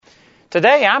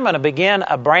Today I'm going to begin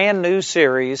a brand new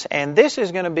series, and this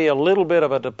is going to be a little bit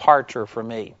of a departure for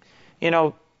me. You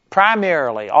know,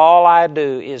 primarily all I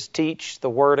do is teach the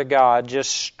Word of God,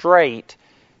 just straight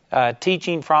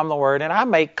teaching from the Word, and I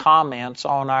make comments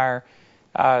on our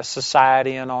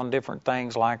society and on different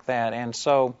things like that. And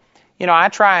so, you know, I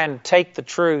try and take the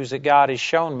truths that God has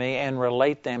shown me and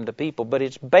relate them to people, but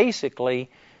it's basically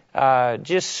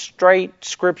just straight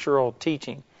scriptural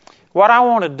teaching. What I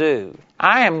want to do,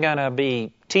 I am going to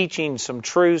be teaching some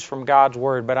truths from God's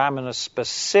Word, but I'm going to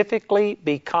specifically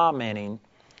be commenting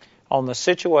on the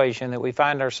situation that we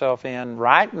find ourselves in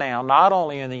right now, not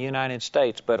only in the United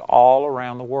States, but all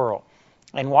around the world.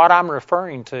 And what I'm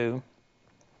referring to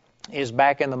is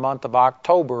back in the month of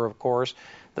October, of course,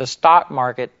 the stock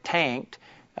market tanked.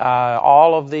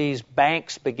 All of these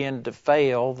banks began to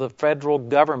fail. The federal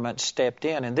government stepped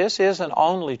in. And this isn't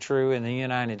only true in the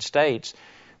United States,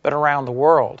 but around the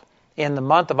world. In the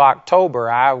month of October,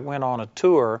 I went on a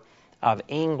tour of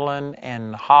England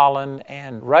and Holland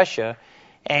and Russia,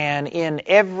 and in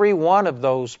every one of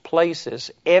those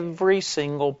places, every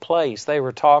single place, they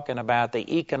were talking about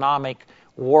the economic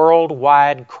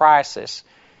worldwide crisis.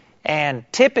 And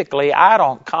typically, I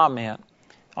don't comment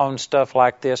on stuff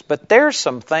like this, but there's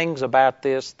some things about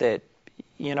this that,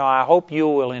 you know, I hope you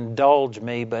will indulge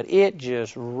me, but it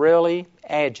just really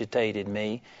agitated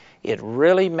me. It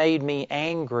really made me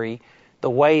angry the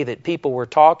way that people were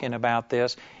talking about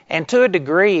this. And to a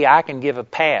degree, I can give a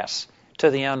pass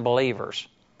to the unbelievers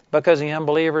because the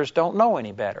unbelievers don't know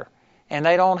any better and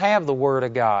they don't have the Word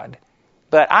of God.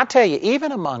 But I tell you,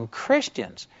 even among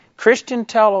Christians, Christian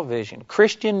television,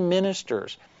 Christian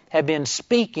ministers have been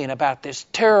speaking about this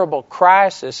terrible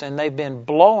crisis, and they've been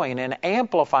blowing and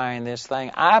amplifying this thing,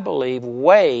 I believe,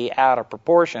 way out of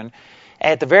proportion.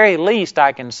 At the very least,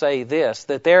 I can say this,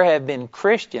 that there have been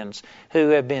Christians who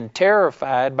have been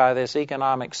terrified by this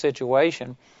economic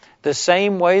situation the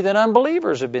same way that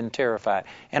unbelievers have been terrified.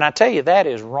 And I tell you, that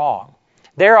is wrong.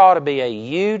 There ought to be a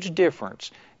huge difference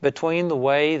between the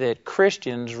way that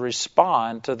Christians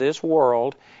respond to this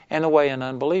world and the way an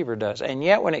unbeliever does. And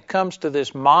yet, when it comes to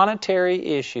this monetary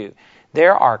issue,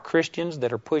 there are Christians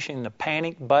that are pushing the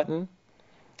panic button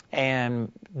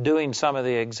and doing some of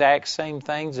the exact same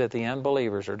things that the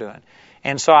unbelievers are doing.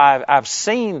 And so I've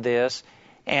seen this,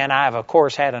 and I've, of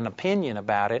course, had an opinion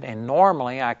about it. And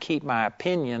normally I keep my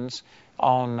opinions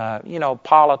on,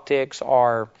 politics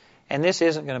or, and this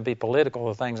isn't going to be political,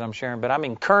 the things I'm sharing, but I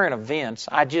mean current events.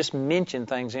 I just mention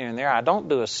things here and there. I don't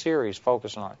do a series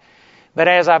focus on it. But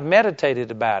as I've meditated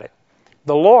about it,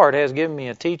 the Lord has given me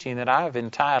a teaching that I've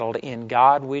entitled, In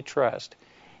God We Trust.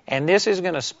 And this is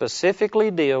going to specifically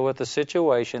deal with the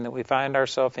situation that we find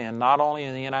ourselves in, not only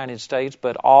in the United States,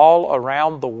 but all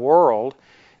around the world.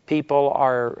 People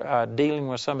are dealing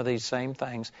with some of these same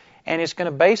things. And it's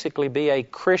going to basically be a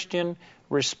Christian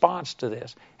response to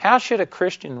this. How should a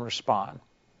Christian respond?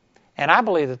 And I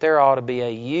believe that there ought to be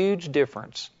a huge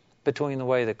difference between the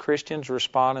way the Christians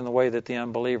respond and the way that the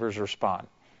unbelievers respond.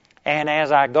 And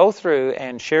as I go through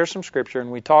and share some scripture,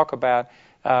 and we talk about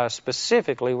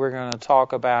specifically, we're going to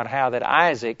talk about how that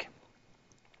Isaac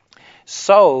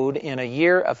sowed in a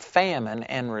year of famine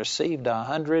and received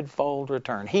 100-fold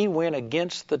return. He went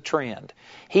against the trend.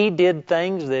 He did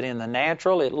things that in the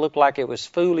natural it looked like it was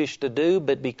foolish to do,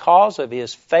 but because of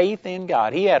his faith in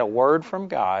God, he had a word from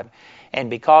God, and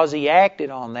because he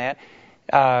acted on that,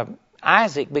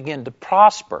 Isaac began to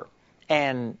prosper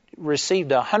and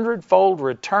received 100-fold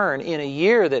return in a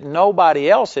year that nobody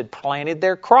else had planted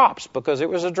their crops because it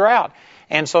was a drought.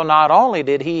 And so not only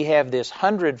did he have this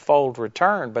 100-fold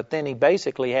return, but then he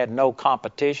basically had no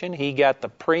competition. He got the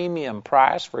premium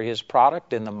price for his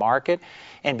product in the market.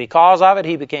 And because of it,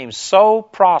 he became so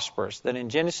prosperous that in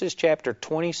Genesis chapter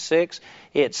 26,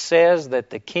 it says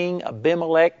that the king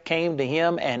Abimelech came to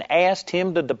him and asked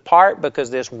him to depart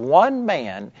because this one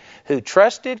man who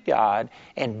trusted God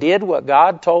and did what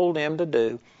God told him to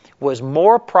do was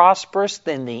more prosperous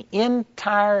than the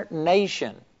entire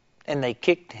nation. And they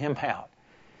kicked him out.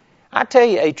 I tell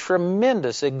you, a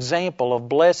tremendous example of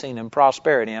blessing and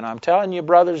prosperity. And I'm telling you,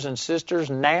 brothers and sisters,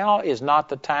 now is not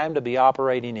the time to be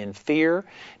operating in fear.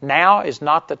 Now is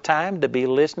not the time to be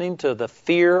listening to the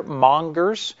fear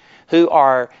mongers who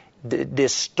are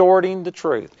distorting the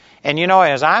truth. And you know,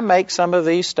 as I make some of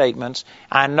these statements,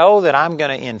 I know that I'm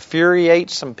going to infuriate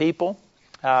some people.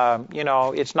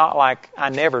 It's not like I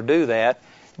never do that.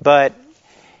 But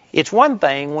it's one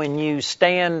thing when you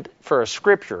stand for a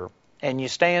scripture and you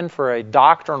stand for a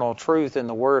doctrinal truth in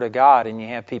the Word of God and you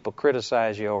have people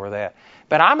criticize you over that.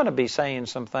 But I'm going to be saying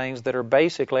some things that are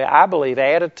basically, I believe,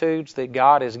 attitudes that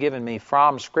God has given me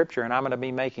from Scripture, and I'm going to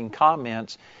be making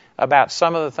comments about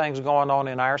some of the things going on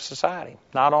in our society.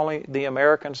 Not only the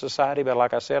American society, but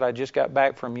like I said, I just got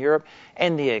back from Europe,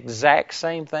 and the exact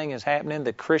same thing is happening.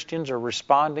 The Christians are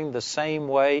responding the same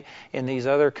way in these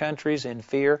other countries in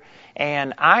fear.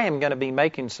 And I am going to be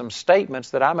making some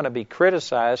statements that I'm going to be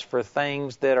criticized for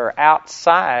things that are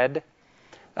outside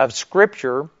of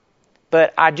Scripture,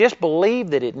 but I just believe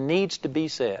that it needs to be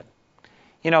said.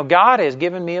 You know, God has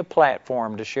given me a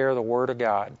platform to share the Word of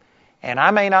God. And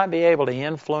I may not be able to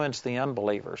influence the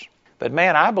unbelievers. But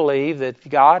man, I believe that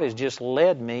God has just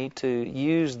led me to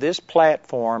use this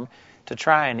platform to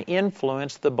try and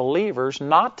influence the believers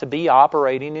not to be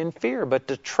operating in fear, but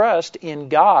to trust in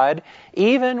God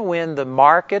even when the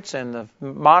markets and the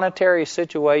monetary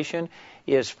situation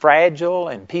is fragile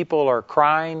and people are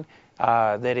crying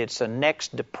that it's a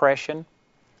next depression.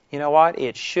 You know what?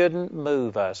 It shouldn't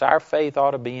move us. Our faith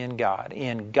ought to be in God.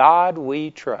 In God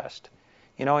we trust.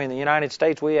 You know, in the United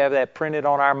States, we have that printed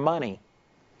on our money.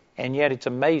 And yet it's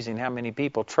amazing how many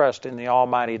people trust in the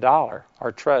almighty dollar,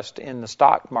 or trust in the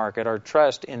stock market, or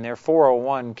trust in their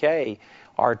 401k,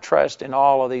 or trust in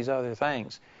all of these other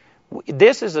things.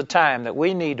 This is a time that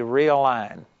we need to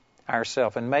realign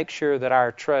ourselves and make sure that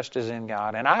our trust is in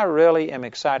God. And I really am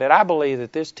excited. I believe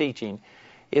that this teaching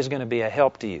is going to be a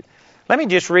help to you. Let me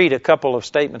just read a couple of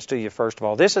statements to you first of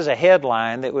all. This is a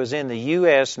headline that was in the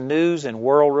U.S. News and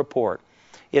World Report.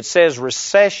 It says,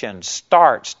 recession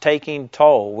starts taking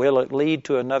toll. Will it lead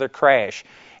to another crash?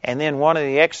 And then one of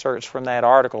the excerpts from that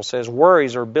article says,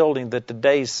 worries are building that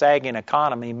today's sagging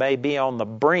economy may be on the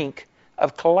brink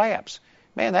of collapse.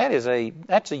 Man,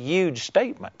 that's a huge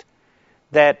statement.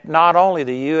 That not only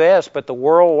the U.S., but the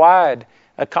worldwide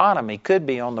economy could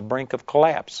be on the brink of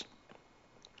collapse.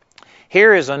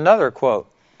 Here is another quote.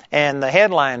 And the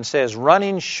headline says,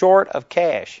 running short of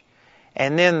cash.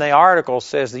 And then the article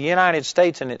says the United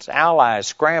States and its allies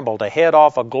scramble to head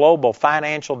off a global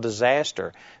financial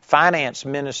disaster. Finance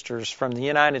ministers from the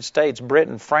United States,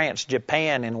 Britain, France,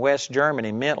 Japan, and West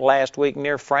Germany met last week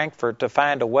near Frankfurt to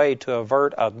find a way to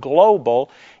avert a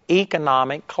global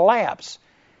economic collapse.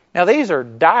 Now, these are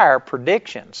dire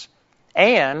predictions.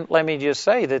 And let me just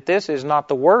say that this is not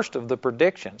the worst of the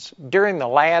predictions. During the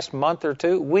last month or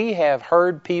two, we have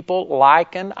heard people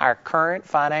liken our current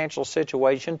financial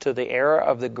situation to the era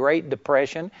of the Great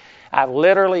Depression. I've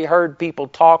literally heard people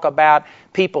talk about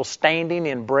people standing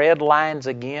in bread lines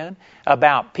again,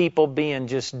 about people being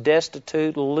just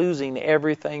destitute, losing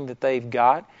everything that they've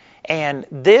got. And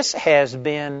this has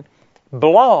been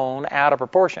blown out of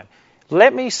proportion.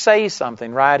 Let me say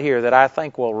something right here that I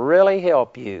think will really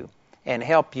help you and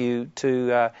help you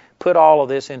to put all of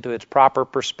this into its proper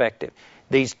perspective.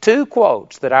 These two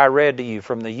quotes that I read to you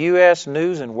from the U.S.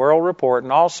 News and World Report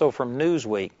and also from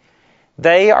Newsweek,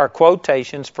 they are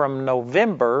quotations from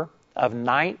November of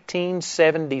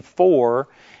 1974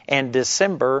 and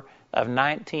December of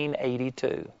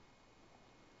 1982.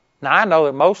 Now, I know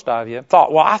that most of you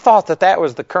thought, well, I thought that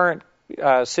was the current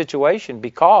situation,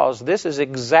 because this is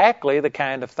exactly the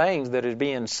kind of things that is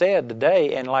being said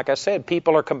today. And like I said,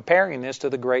 people are comparing this to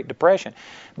the Great Depression.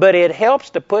 But it helps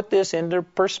to put this into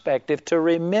perspective to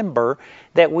remember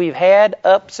that we've had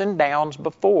ups and downs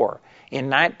before. In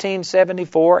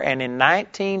 1974 and in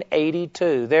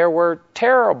 1982, there were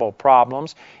terrible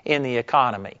problems in the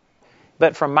economy.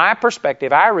 But from my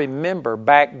perspective, I remember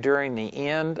back during the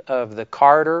end of the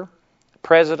Carter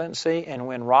presidency and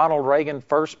when Ronald Reagan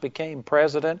first became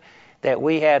president, that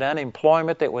we had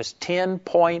unemployment that was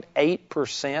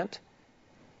 10.8%.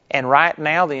 And right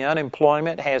now the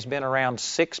unemployment has been around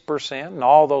 6%. And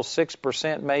although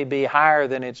 6% may be higher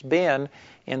than it's been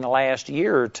in the last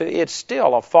year or two, it's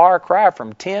still a far cry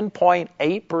from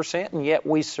 10.8%, and yet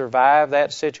we survived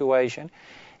that situation.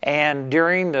 And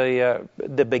during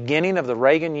the beginning of the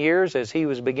Reagan years, as he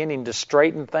was beginning to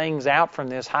straighten things out from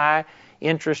this high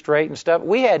interest rate and stuff,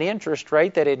 we had interest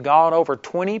rate that had gone over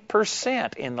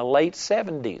 20% in the late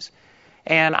 70s.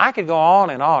 And I could go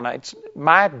on and on. It's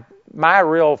my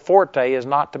real forte is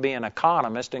not to be an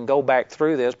economist and go back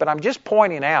through this, but I'm just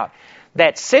pointing out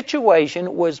that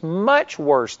situation was much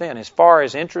worse then, as far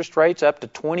as interest rates up to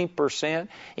 20%.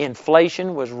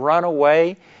 Inflation was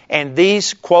runaway. And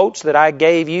these quotes that I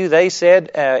gave you, they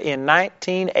said in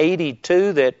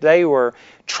 1982 that they were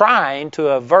trying to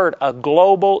avert a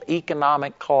global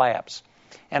economic collapse.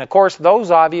 And of course,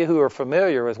 those of you who are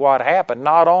familiar with what happened,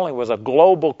 not only was a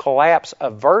global collapse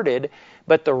averted,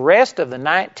 But the rest of the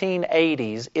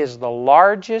 1980s is the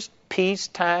largest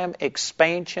peacetime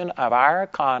expansion of our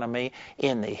economy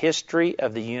in the history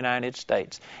of the United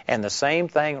States. And the same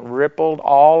thing rippled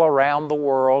all around the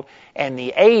world. And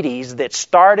the 80s that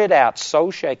started out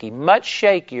so shaky, much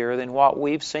shakier than what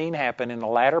we've seen happen in the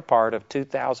latter part of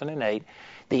 2008,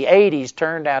 the 80s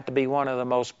turned out to be one of the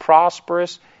most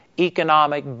prosperous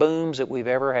economic booms that we've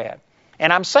ever had.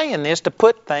 And I'm saying this to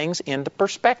put things into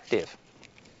perspective.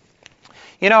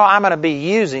 You know, I'm going to be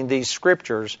using these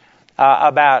scriptures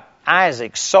about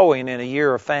Isaac sowing in a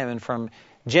year of famine from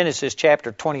Genesis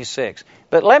chapter 26.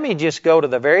 But let me just go to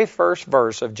the very first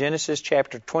verse of Genesis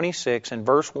chapter 26 and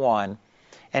verse 1.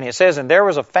 And it says, "And there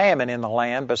was a famine in the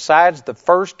land besides the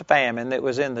first famine that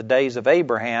was in the days of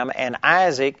Abraham, and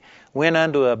Isaac went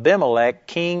unto Abimelech,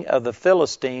 king of the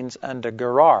Philistines, unto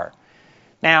Gerar."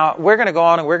 Now, we're going to go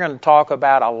on and we're going to talk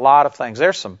about a lot of things.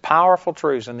 There's some powerful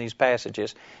truths in these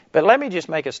passages. But let me just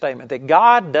make a statement that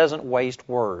God doesn't waste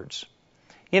words.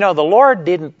 You know, the Lord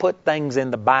didn't put things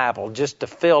in the Bible just to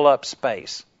fill up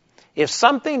space. If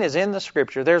something is in the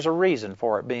Scripture, there's a reason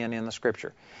for it being in the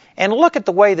Scripture. And look at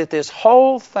the way that this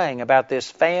whole thing about this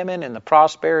famine and the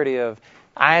prosperity of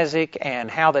Isaac and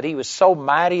how that he was so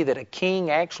mighty that a king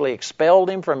actually expelled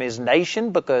him from his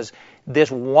nation because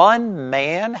this one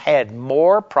man had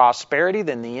more prosperity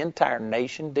than the entire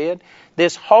nation did.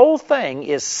 This whole thing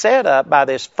is set up by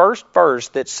this first verse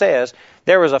that says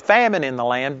there was a famine in the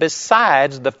land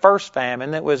besides the first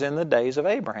famine that was in the days of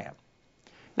Abraham.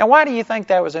 Now, why do you think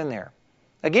that was in there?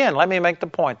 Again, let me make the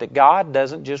point that God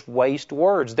doesn't just waste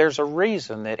words. There's a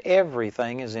reason that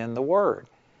everything is in the Word.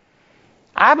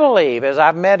 I believe, as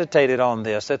I've meditated on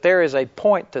this, that there is a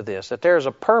point to this, that there is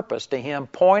a purpose to Him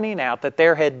pointing out that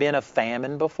there had been a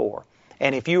famine before.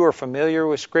 And if you are familiar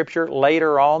with Scripture,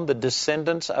 later on the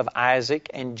descendants of Isaac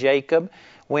and Jacob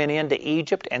went into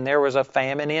Egypt, and there was a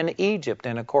famine in Egypt.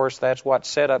 And of course, that's what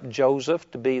set up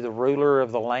Joseph to be the ruler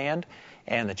of the land,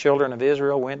 and the children of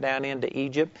Israel went down into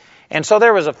Egypt. And so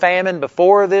there was a famine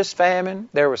before this famine.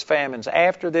 There was famines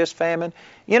after this famine.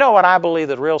 You know what I believe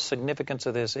the real significance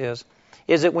of this is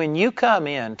that when you come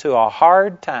into a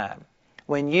hard time,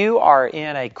 when you are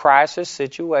in a crisis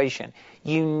situation,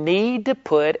 you need to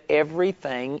put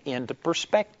everything into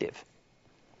perspective.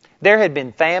 There had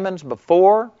been famines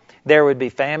before, there would be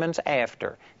famines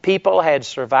after. People had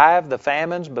survived the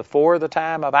famines before the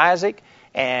time of Isaac,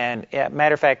 and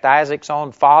matter of fact, Isaac's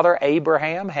own father,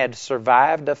 Abraham, had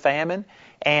survived a famine,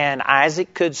 and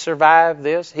Isaac could survive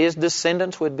this. His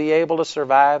descendants would be able to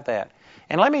survive that.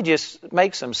 And let me just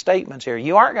make some statements here.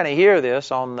 You aren't going to hear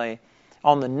this on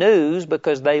the news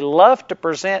because they love to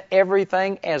present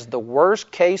everything as the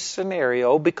worst case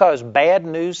scenario because bad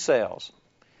news sells.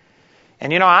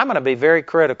 And you know, I'm going to be very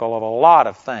critical of a lot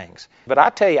of things. But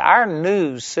I tell you, our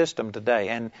news system today,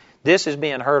 and this is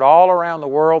being heard all around the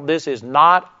world, this is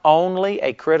not only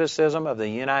a criticism of the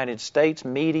United States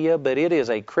media, but it is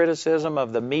a criticism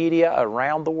of the media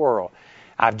around the world.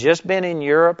 I've just been in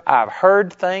Europe. I've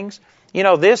heard things. You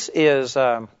know, this is,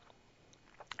 I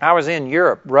was in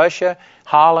Europe, Russia,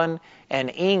 Holland,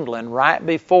 and England right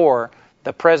before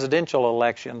the presidential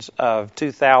elections of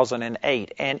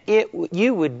 2008. And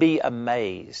you would be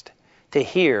amazed to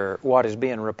hear what is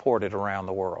being reported around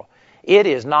the world. It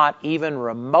is not even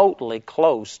remotely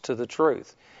close to the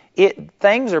truth.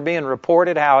 Things are being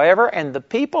reported, however, and the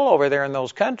people over there in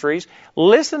those countries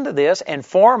listen to this and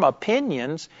form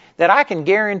opinions that I can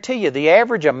guarantee you the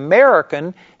average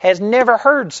American has never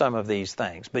heard some of these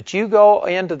things. But you go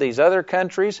into these other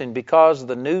countries, and because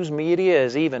the news media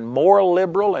is even more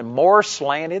liberal and more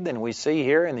slanted than we see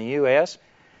here in the U.S.,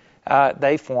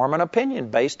 they form an opinion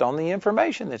based on the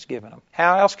information that's given them.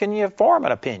 How else can you form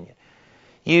an opinion?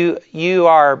 You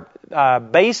are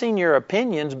basing your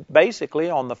opinions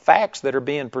basically on the facts that are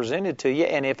being presented to you,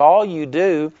 and if all you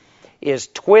do is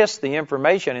twist the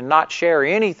information and not share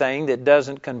anything that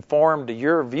doesn't conform to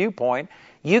your viewpoint,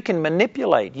 you can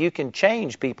manipulate, you can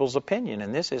change people's opinion,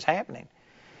 and this is happening.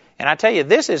 And I tell you,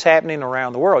 this is happening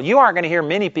around the world. You aren't going to hear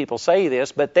many people say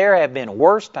this, but there have been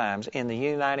worse times in the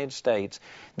United States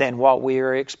than what we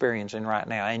are experiencing right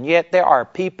now. And yet there are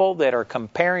people that are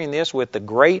comparing this with the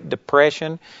Great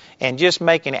Depression and just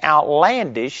making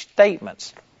outlandish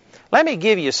statements. Let me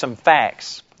give you some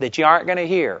facts that you aren't going to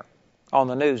hear on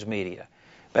the news media.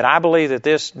 But I believe that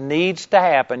this needs to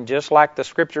happen, just like the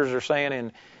Scriptures are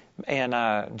saying in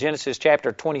Genesis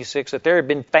chapter 26, that there had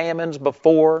been famines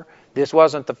before. This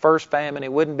wasn't the first famine.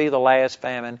 It wouldn't be the last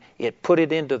famine. It put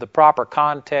it into the proper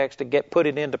context to put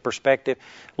it into perspective.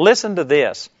 Listen to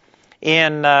this.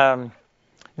 During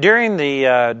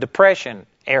the Depression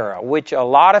era, which a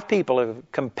lot of people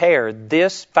have compared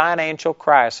this financial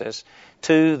crisis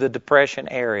to the Depression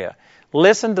era.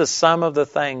 Listen to some of the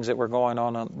things that were going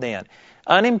on then.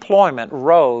 Unemployment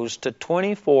rose to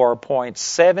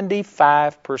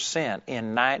 24.75%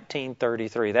 in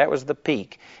 1933. That was the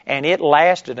peak. And it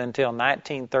lasted until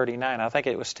 1939. I think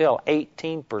it was still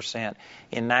 18%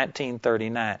 in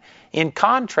 1939. In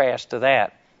contrast to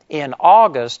that, in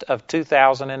August of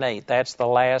 2008, that's the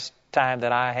last time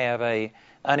that I have a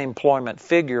unemployment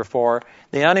figure for,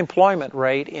 the unemployment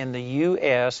rate in the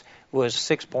U.S. was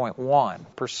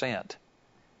 6.1%.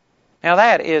 Now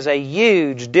that is a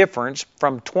huge difference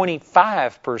from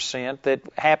 25% that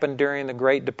happened during the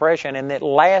Great Depression and that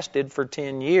lasted for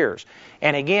 10 years.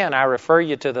 And again, I refer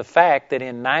you to the fact that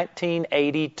in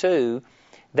 1982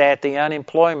 that the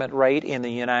unemployment rate in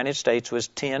the United States was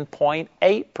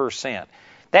 10.8%.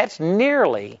 That's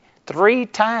nearly 3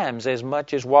 times as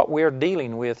much as what we're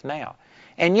dealing with now.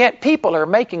 And yet people are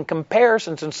making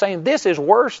comparisons and saying this is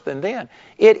worse than then.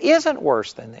 It isn't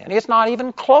worse than then. It's not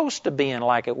even close to being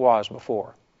like it was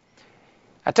before.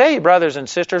 I tell you, brothers and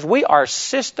sisters, we are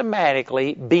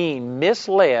systematically being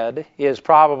misled, is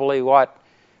probably what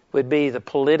would be the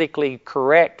politically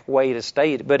correct way to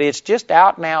state it, but it's just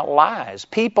out and out lies.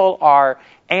 People are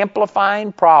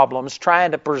amplifying problems, trying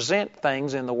to present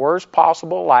things in the worst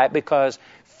possible light because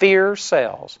fear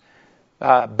sells.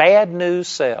 Bad news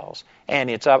sells. And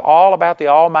it's all about the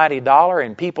almighty dollar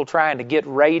and people trying to get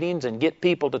ratings and get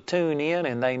people to tune in,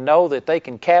 and they know that they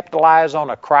can capitalize on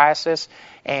a crisis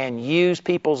and use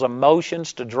people's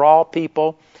emotions to draw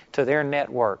people to their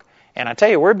network. And I tell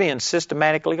you, we're being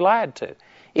systematically lied to.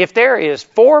 If there is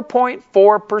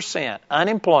 4.4%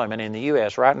 unemployment in the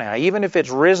U.S. right now, even if it's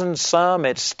risen some,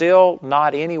 it's still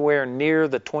not anywhere near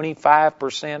the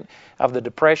 25% of the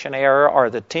Depression era or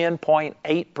the 10.8%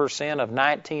 of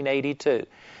 1982.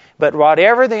 But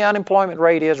whatever the unemployment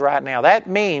rate is right now, that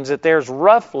means that there's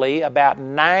roughly about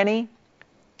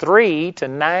 93 to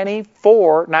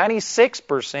 94,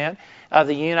 96% of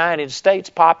the United States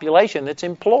population that's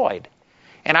employed.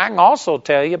 And I can also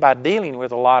tell you by dealing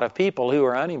with a lot of people who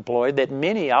are unemployed that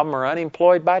many of them are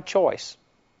unemployed by choice.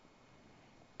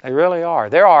 They really are.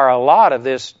 There are a lot of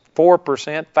this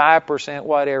 4%, 5%,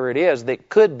 whatever it is, that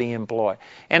could be employed.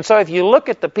 And so if you look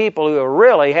at the people who are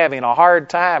really having a hard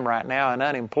time right now and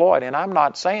unemployed, and I'm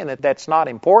not saying that that's not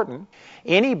important,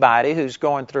 anybody who's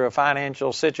going through a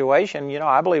financial situation,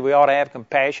 I believe we ought to have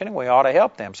compassion and we ought to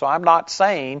help them. So I'm not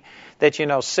saying that,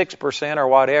 6% or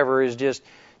whatever is just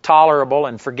tolerable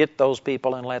and forget those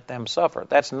people and let them suffer.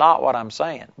 That's not what I'm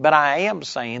saying. But I am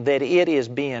saying that it is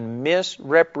being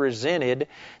misrepresented,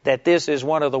 that this is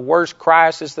one of the worst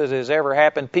crises that has ever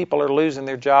happened. People are losing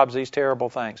their jobs, these terrible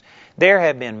things. There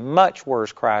have been much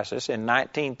worse crises in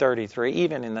 1933,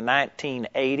 even in the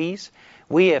 1980s.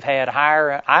 We have had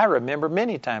higher, I remember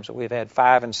many times that we've had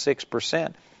 5 and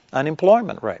 6%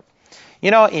 unemployment rate.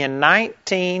 In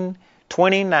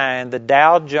 1929, the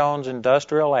Dow Jones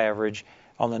Industrial Average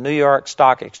on the New York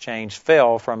Stock Exchange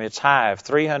fell from its high of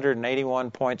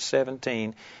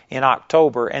 381.17 in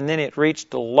October, and then it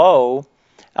reached a low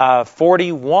of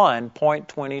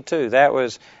 41.22. That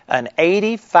was an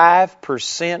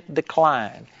 85%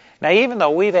 decline. Now, even though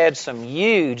we've had some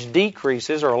huge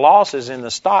decreases or losses in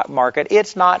the stock market,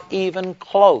 it's not even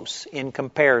close in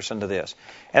comparison to this.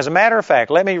 As a matter of fact,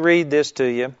 let me read this to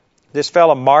you. This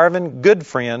fellow Marvin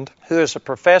Goodfriend, who is a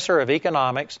professor of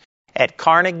economics at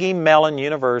Carnegie Mellon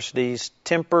University's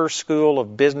Temper School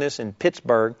of Business in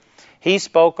Pittsburgh, he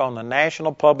spoke on the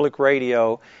National Public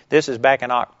Radio. This is back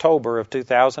in October of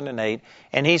 2008,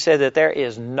 and he said that there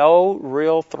is no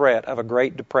real threat of a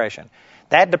Great Depression.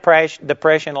 That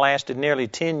depression lasted nearly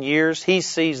 10 years. He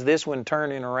sees this one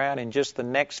turning around in just the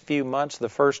next few months, the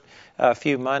first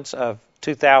few months of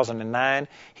 2009.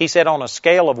 He said on a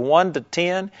scale of 1 to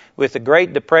 10, with the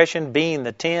Great Depression being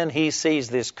the 10, he sees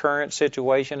this current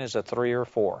situation as a 3 or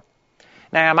 4.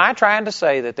 Now, am I trying to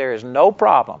say that there is no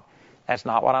problem? That's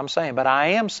not what I'm saying. But I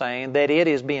am saying that it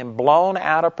is being blown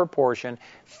out of proportion.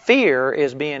 Fear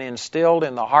is being instilled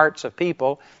in the hearts of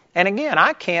people. And again,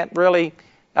 I can't really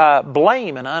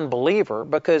blame an unbeliever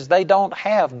because they don't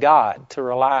have God to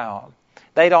rely on.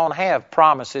 They don't have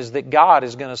promises that God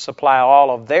is going to supply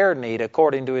all of their need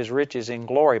according to His riches in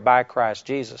glory by Christ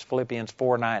Jesus, Philippians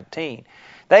 4:19.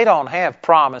 They don't have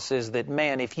promises that,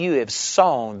 man, if you have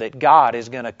sown, that God is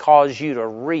going to cause you to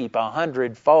reap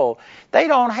 100-fold. They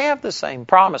don't have the same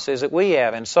promises that we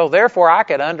have. And so, therefore, I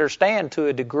could understand to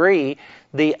a degree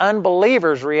the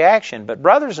unbeliever's reaction. But,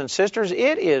 brothers and sisters,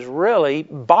 it is really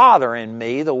bothering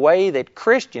me the way that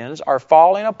Christians are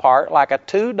falling apart like a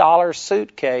 $2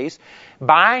 suitcase,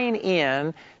 buying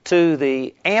in to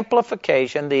the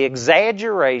amplification, the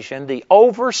exaggeration, the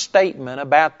overstatement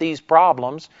about these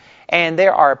problems, and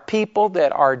there are people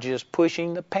that are just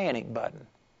pushing the panic button.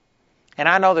 And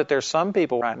I know that there's some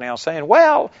people right now saying,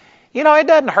 well, it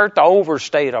doesn't hurt to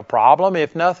overstate a problem.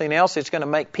 If nothing else, it's going to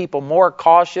make people more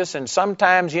cautious, and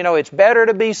sometimes, it's better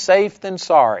to be safe than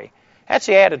sorry. That's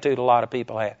the attitude a lot of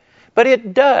people have. But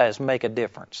it does make a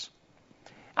difference.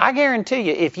 I guarantee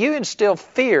you, if you instill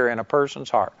fear in a person's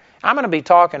heart, I'm going to be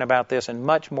talking about this in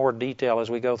much more detail as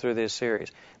we go through this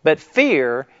series. But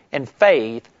fear and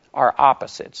faith are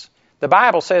opposites. The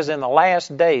Bible says in the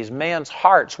last days, men's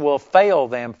hearts will fail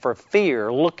them for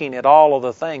fear, looking at all of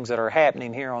the things that are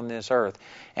happening here on this earth.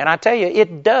 And I tell you,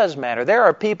 it does matter. There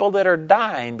are people that are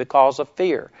dying because of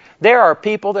fear. There are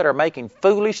people that are making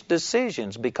foolish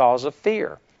decisions because of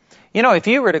fear. If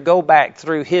you were to go back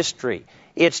through history,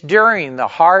 it's during the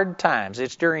hard times,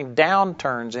 it's during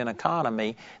downturns in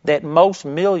economy that most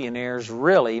millionaires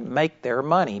really make their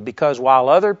money, because while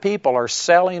other people are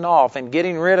selling off and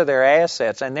getting rid of their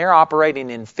assets and they're operating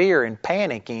in fear and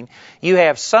panicking, you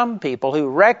have some people who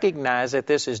recognize that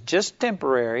this is just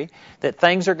temporary, that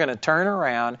things are going to turn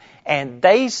around, and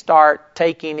they start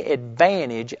taking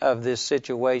advantage of this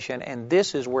situation. And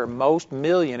this is where most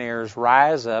millionaires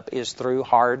rise up, is through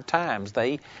hard times.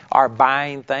 They are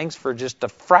buying things for just a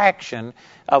fraction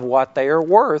of what they are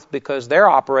worth because they're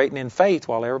operating in faith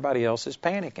while everybody else is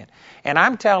panicking. And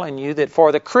I'm telling you that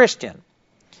for the Christian,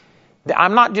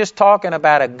 I'm not just talking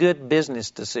about a good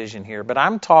business decision here, but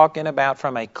I'm talking about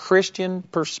from a Christian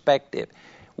perspective.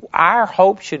 Our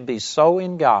hope should be so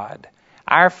in God.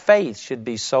 Our faith should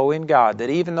be so in God that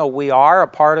even though we are a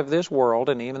part of this world,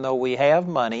 and even though we have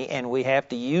money and we have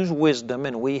to use wisdom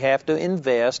and we have to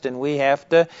invest and we have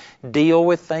to deal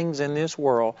with things in this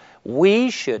world, we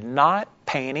should not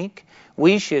panic.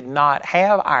 We should not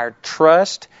have our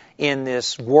trust in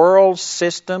this world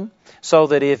system so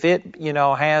that if it,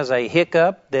 has a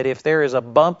hiccup, that if there is a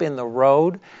bump in the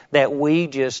road, that we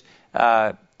just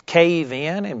cave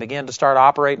in and begin to start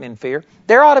operating in fear.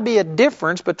 There ought to be a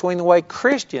difference between the way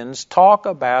Christians talk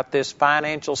about this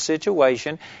financial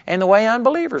situation and the way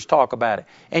unbelievers talk about it.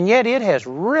 And yet it has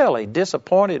really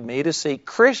disappointed me to see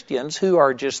Christians who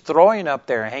are just throwing up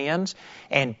their hands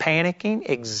and panicking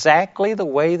exactly the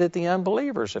way that the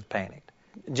unbelievers have panicked.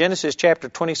 Genesis chapter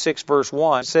 26 verse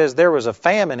 1 says there was a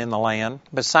famine in the land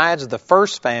besides the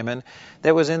first famine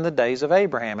that was in the days of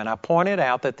Abraham. And I pointed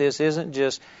out that this isn't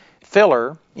just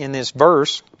filler in this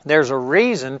verse. There's a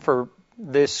reason for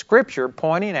this scripture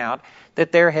pointing out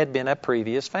that there had been a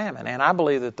previous famine. And I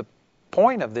believe that the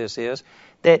point of this is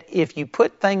that if you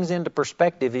put things into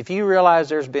perspective, if you realize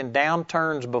there's been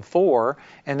downturns before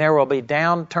and there will be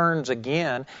downturns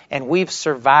again, and we've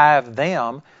survived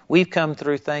them, we've come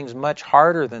through things much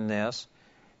harder than this,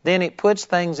 then it puts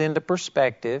things into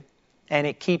perspective and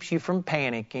it keeps you from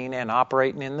panicking and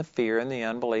operating in the fear and the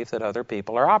unbelief that other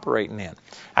people are operating in.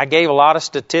 I gave a lot of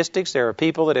statistics. There are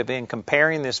people that have been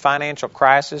comparing this financial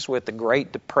crisis with the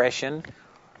Great Depression,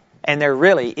 and there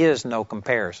really is no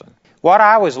comparison. What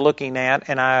I was looking at,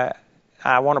 and I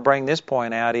want to bring this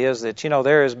point out, is that,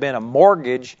 there has been a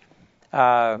mortgage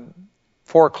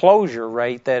foreclosure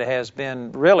rate that has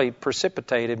been really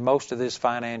precipitated most of this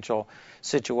financial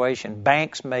situation.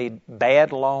 Banks made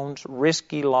bad loans,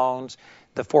 risky loans.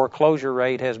 The foreclosure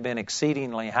rate has been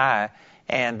exceedingly high,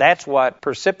 and that's what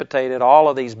precipitated all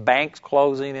of these banks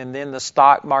closing, and then the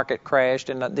stock market crashed,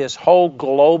 and this whole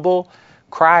global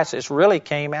crisis really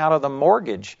came out of the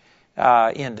mortgage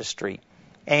industry.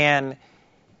 And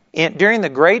during the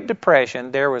Great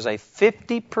Depression, there was a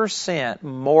 50%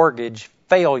 mortgage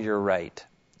failure rate.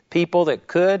 People that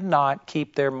could not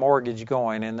keep their mortgage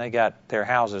going and they got their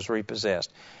houses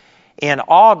repossessed. In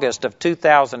August of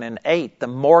 2008, the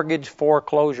mortgage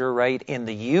foreclosure rate in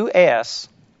the U.S.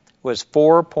 was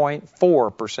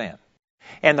 4.4%.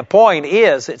 And the point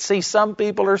is that, some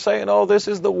people are saying, this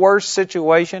is the worst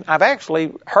situation. I've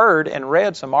actually heard and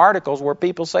read some articles where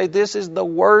people say this is the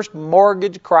worst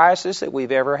mortgage crisis that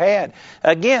we've ever had.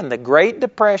 Again, the Great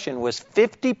Depression was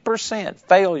 50%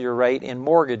 failure rate in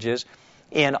mortgages.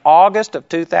 In August of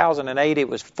 2008, it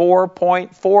was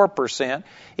 4.4%.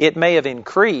 It may have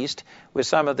increased with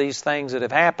some of these things that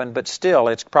have happened, but still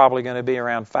it's probably going to be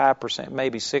around 5%,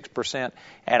 maybe 6%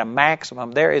 at a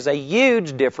maximum. There is a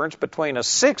huge difference between a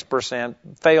 6%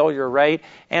 failure rate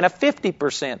and a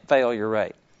 50% failure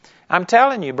rate. I'm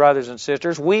telling you, brothers and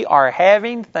sisters, we are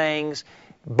having things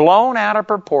blown out of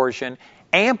proportion,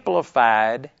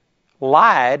 amplified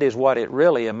lied is what it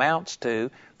really amounts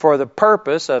to, for the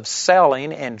purpose of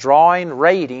selling and drawing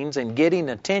ratings and getting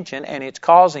attention, and it's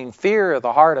causing fear of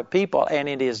the heart of people, and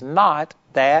it is not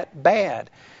that bad.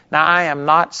 Now, I am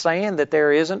not saying that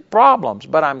there isn't problems,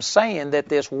 but I'm saying that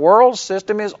this world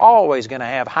system is always going to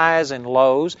have highs and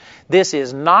lows. This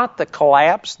is not the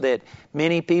collapse that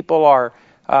many people are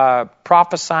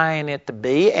prophesying it to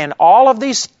be, and all of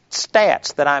these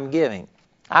stats that I'm giving,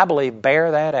 I believe,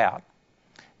 bear that out.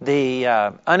 The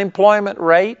unemployment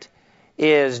rate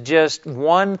is just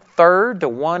 1/3 to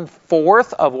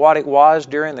 1/4 of what it was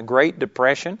during the Great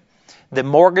Depression. The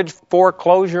mortgage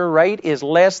foreclosure rate is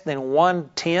less than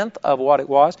 1/10 of what it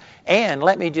was. And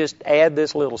let me just add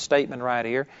this little statement right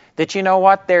here, that you know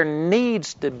what? There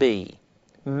needs to be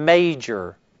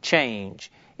major change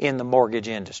in the mortgage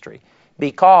industry,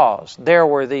 because there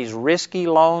were these risky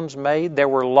loans made. There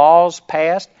were laws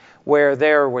passed where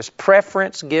there was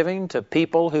preference given to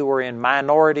people who were in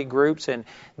minority groups, and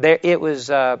there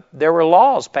were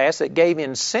laws passed that gave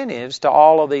incentives to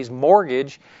all of these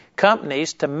mortgage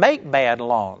companies to make bad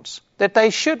loans that they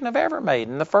shouldn't have ever made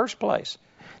in the first place.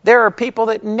 There are people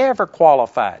that never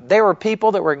qualified. There were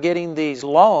people that were getting these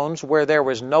loans where there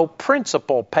was no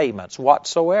principal payments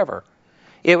whatsoever.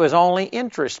 It was only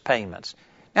interest payments.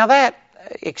 Now that,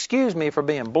 excuse me for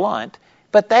being blunt,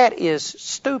 but that is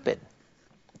stupid.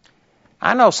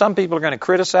 I know some people are going to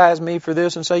criticize me for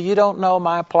this and say, you don't know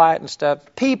my plight and stuff.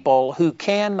 People who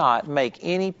cannot make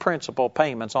any principal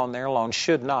payments on their loan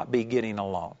should not be getting a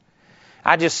loan.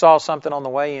 I just saw something on the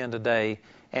way in today,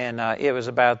 and it was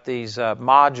about these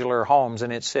modular homes,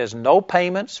 and it says no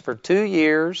payments for 2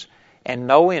 years and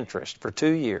no interest for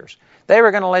 2 years. They were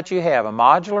going to let you have a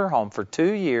modular home for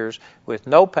 2 years with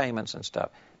no payments and stuff.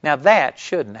 Now that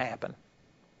shouldn't happen.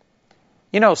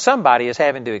 You know, somebody is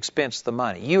having to expense the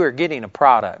money. You are getting a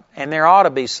product, and there ought to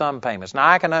be some payments. Now,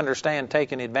 I can understand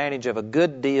taking advantage of a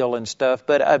good deal and stuff,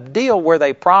 but a deal where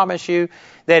they promise you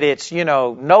that it's,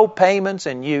 no payments,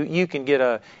 and you can get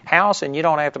a house and you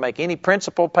don't have to make any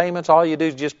principal payments. All you do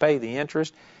is just pay the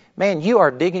interest. Man, you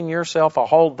are digging yourself a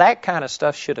hole. That kind of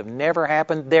stuff should have never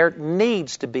happened. There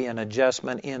needs to be an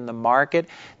adjustment in the market.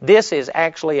 This is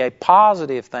actually a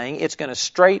positive thing. It's going to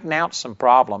straighten out some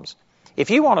problems. If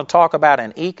you want to talk about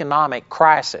an economic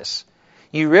crisis,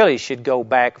 you really should go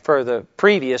back for the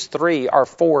previous 3 or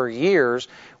 4 years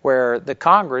where the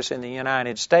Congress in the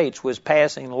United States was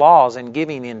passing laws and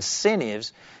giving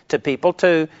incentives to people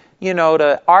to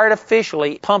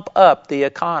artificially pump up the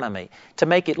economy, to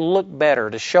make it look better,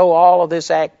 to show all of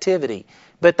this activity.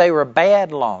 But they were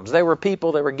bad loans. They were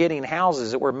people that were getting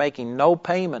houses that were making no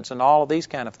payments and all of these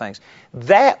kind of things.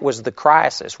 That was the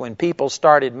crisis, when people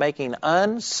started making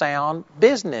unsound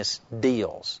business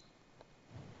deals.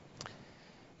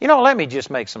 Let me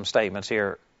just make some statements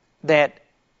here, that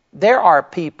there are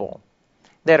people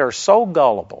that are so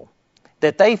gullible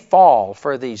that they fall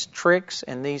for these tricks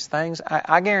and these things.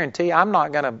 I guarantee, I'm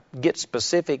not going to get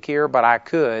specific here, but I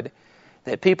could,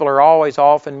 that people are always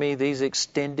offering me these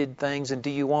extended things, and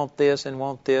do you want this and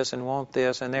want this and want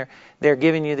this, and they're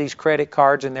giving you these credit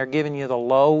cards, and they're giving you the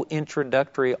low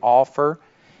introductory offer.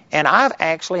 And I've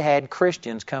actually had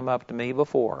Christians come up to me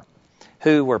before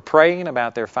who were praying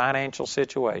about their financial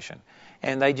situation,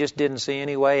 and they just didn't see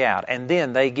any way out. And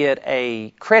then they get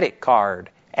a credit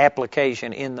card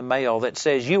application in the mail that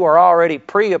says you are already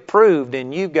pre-approved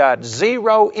and you've got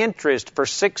 0 interest for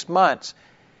 6 months.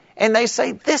 And they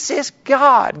say, this is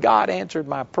God. God answered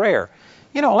my prayer.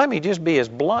 Let me just be as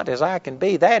blunt as I can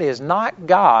be. That is not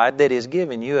God that is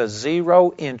giving you a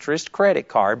 0 interest credit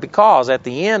card, because at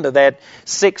the end of that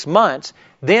 6 months,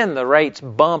 then the rates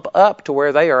bump up to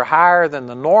where they are higher than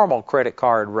the normal credit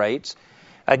card rates.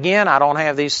 Again, I don't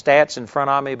have these stats in front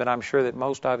of me, but I'm sure that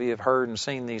most of you have heard and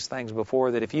seen these things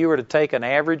before, that if you were to take an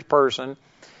average person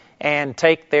and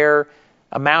take their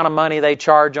amount of money they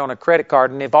charge on a credit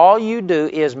card, and if all you do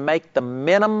is make the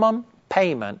minimum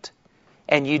payment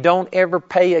and you don't ever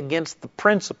pay against the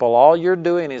principal, all you're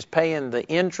doing is paying the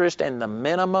interest and the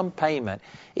minimum payment,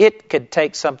 it could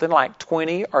take something like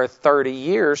 20 or 30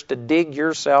 years to dig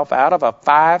yourself out of a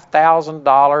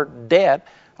 $5,000 debt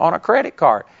on a credit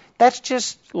card. That's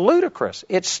just ludicrous.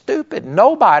 It's stupid.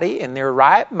 Nobody in their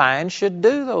right mind should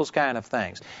do those kind of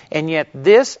things. And yet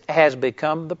this has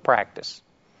become the practice.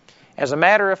 As a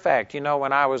matter of fact,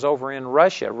 when I was over in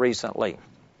Russia recently,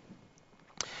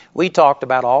 we talked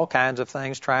about all kinds of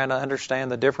things, trying to understand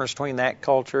the difference between that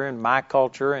culture and my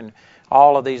culture and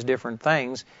all of these different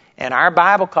things. And our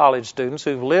Bible college students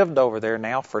who've lived over there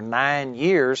now for 9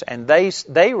 years, and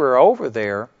they were over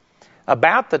there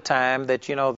about the time that,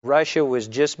 Russia was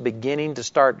just beginning to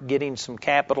start getting some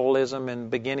capitalism and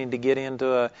beginning to get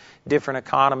into a different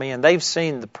economy. And they've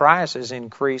seen the prices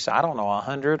increase,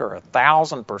 100 or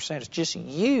 1,000%. It's just a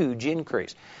huge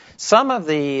increase. Some of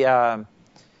the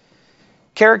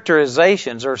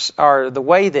characterizations are the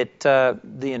way that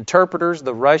the interpreters,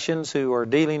 the Russians who are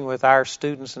dealing with our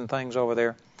students and things over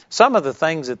there, some of the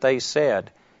things that they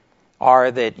said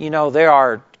are that, there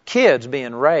are kids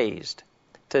being raised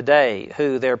today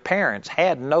who their parents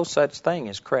had no such thing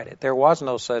as credit. There was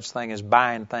no such thing as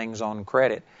buying things on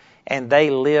credit, and they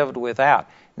lived without.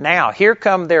 Now, here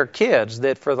come their kids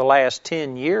that for the last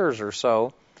 10 years or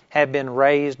so have been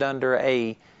raised under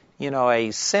a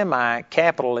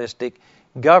semi-capitalistic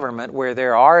government where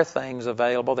there are things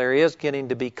available. There is getting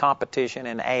to be competition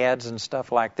and ads and stuff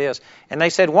like this. And they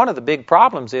said one of the big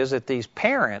problems is that these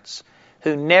parents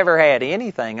who never had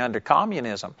anything under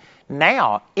communism,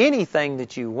 now anything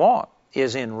that you want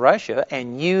is in Russia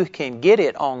and you can get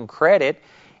it on credit,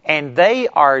 and they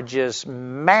are just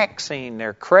maxing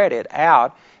their credit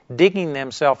out, digging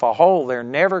themselves a hole they're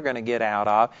never going to get out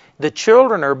of. The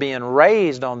children are being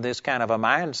raised on this kind of a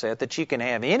mindset that you can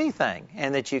have anything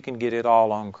and that you can get it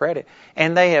all on credit.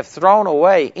 And they have thrown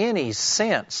away any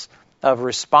sense of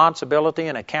responsibility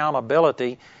and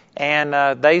accountability.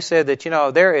 And they said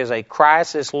that, there is a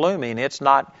crisis looming. It's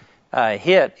not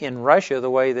hit in Russia the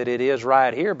way that it is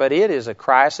right here, but it is a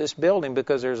crisis building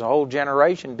because there's a whole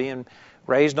generation being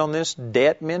raised on this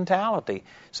debt mentality.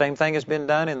 Same thing has been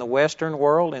done in the Western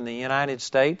world, in the United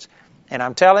States. And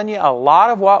I'm telling you, a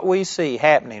lot of what we see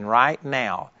happening right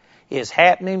now is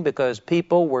happening because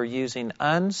people were using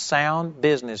unsound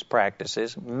business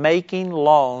practices, making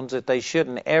loans that they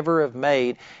shouldn't ever have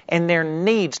made, and there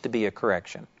needs to be a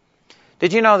correction.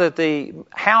 Did you know that the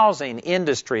housing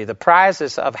industry, the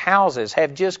prices of houses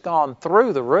have just gone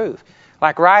through the roof?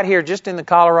 Like right here, just in the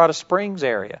Colorado Springs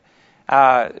area.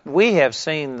 We have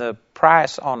seen the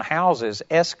price on houses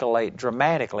escalate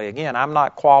dramatically. Again, I'm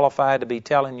not qualified to be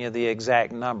telling you the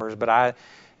exact numbers, but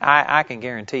I can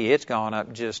guarantee you it's gone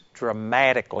up just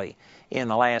dramatically in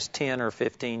the last 10 or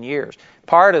 15 years.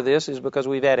 Part of this is because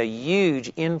we've had a huge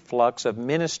influx of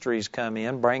ministries come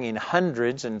in, bringing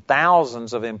hundreds and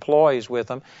thousands of employees with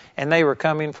them, and they were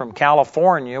coming from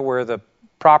California where the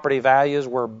property values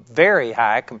were very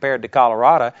high compared to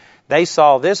Colorado. They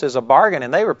saw this as a bargain,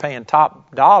 and they were paying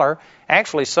top dollar.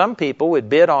 Actually, some people would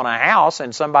bid on a house,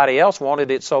 and somebody else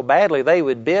wanted it so badly they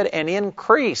would bid and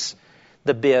increase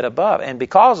the bid above. And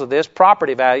because of this,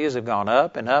 property values have gone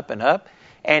up and up and up,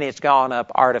 and it's gone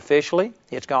up artificially.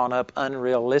 It's gone up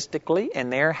unrealistically,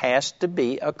 and there has to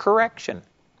be a correction.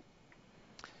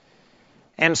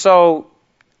 And so,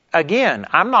 again,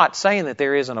 I'm not saying that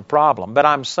there isn't a problem, but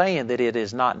I'm saying that it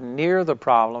is not near the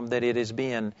problem that it is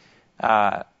being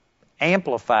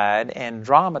amplified and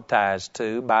dramatized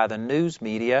to by the news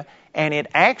media, and it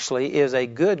actually is a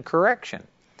good correction.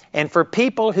 And for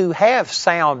people who have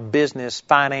sound business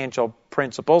financial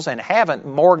principles and haven't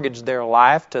mortgaged their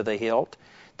life to the hilt,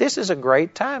 this is a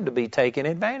great time to be taking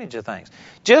advantage of things.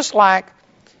 Just like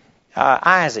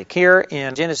Isaac here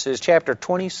in Genesis chapter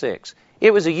 26.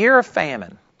 It was a year of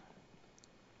famine.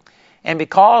 And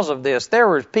because of this, there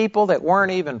were people that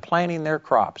weren't even planting their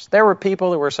crops. There were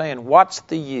people that were saying, what's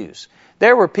the use?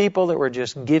 There were people that were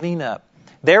just giving up.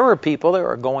 There were people that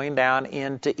were going down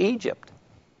into Egypt.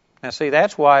 Now see,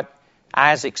 that's what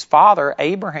Isaac's father,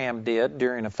 Abraham, did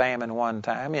during a famine one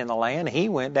time in the land. He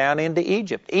went down into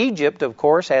Egypt. Egypt, of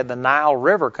course, had the Nile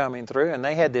River coming through, and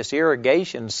they had this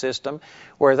irrigation system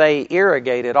where they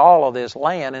irrigated all of this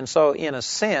land. And so, in a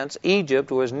sense,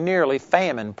 Egypt was nearly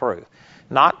famine-proof.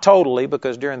 Not totally,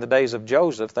 because during the days of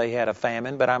Joseph they had a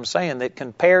famine, but I'm saying that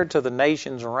compared to the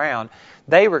nations around,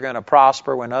 they were going to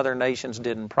prosper when other nations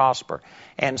didn't prosper.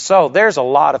 And so there's a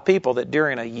lot of people that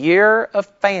during a year of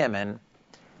famine,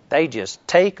 they just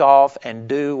take off and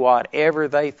do whatever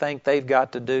they think they've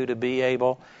got to do to be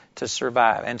able to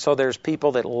survive. And so there's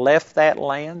people that left that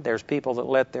land. There's people that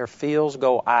let their fields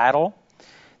go idle.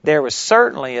 There was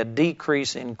certainly a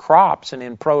decrease in crops and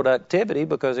in productivity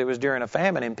because it was during a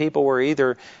famine, and people were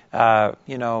either,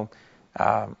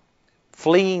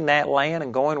 fleeing that land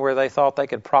and going where they thought they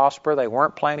could prosper. They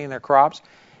weren't planting their crops.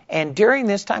 And during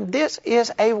this time, this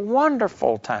is a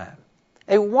wonderful time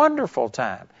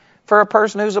for a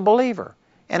person who's a believer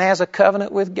and has a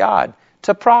covenant with God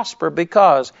to prosper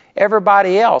because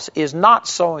everybody else is not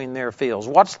sowing their fields.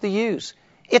 What's the use?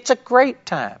 It's a great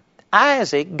time.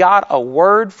 Isaac got a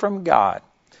word from God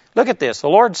Look at this. The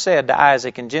Lord said to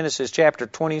Isaac in Genesis chapter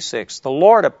 26, the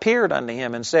Lord appeared unto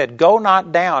him and said, Go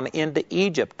not down into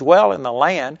Egypt, dwell in the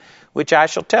land which I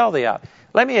shall tell thee of.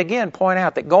 Let me again point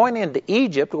out that going into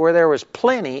Egypt, where there was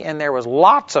plenty and there was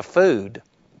lots of food,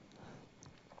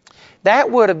 that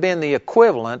would have been the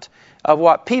equivalent of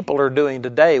what people are doing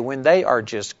today when they are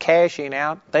just cashing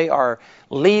out. They are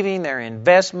leaving their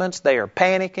investments. They are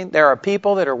panicking. There are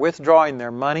people that are withdrawing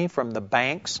their money from the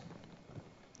banks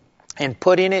and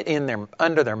putting it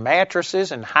under their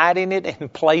mattresses and hiding it in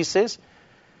places.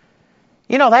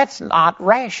 You know, that's not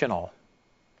rational.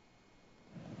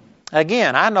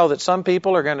 Again, I know that some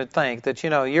people are going to think that,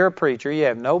 you're a preacher, you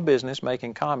have no business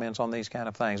making comments on these kind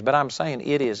of things. But I'm saying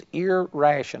it is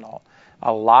irrational,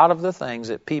 a lot of the things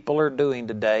that people are doing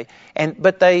today.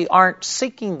 But they aren't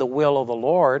seeking the will of the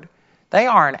Lord. They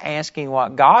aren't asking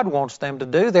what God wants them to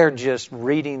do. They're just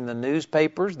reading the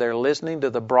newspapers. They're listening to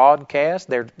the broadcast.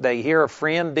 They hear a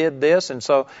friend did this. And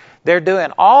so they're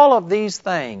doing all of these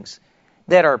things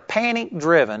that are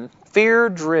panic-driven,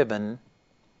 fear-driven,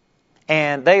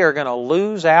 and they are going to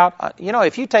lose out.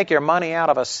 If you take your money out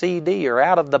of a CD or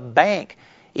out of the bank,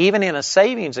 even in a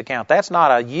savings account, that's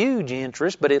not a huge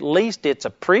interest, but at least it's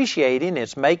appreciating,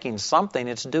 it's making something,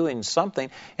 it's doing something.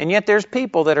 And yet there's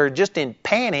people that are just in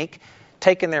panic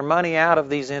taking their money out of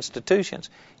these institutions.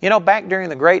 Back during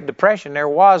the Great Depression, there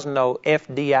was no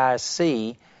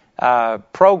FDIC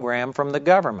program from the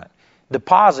government.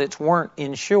 Deposits weren't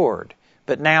insured.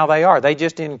 But now they are. They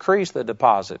just increased the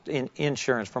deposit in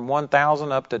insurance from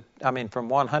from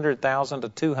 100,000 to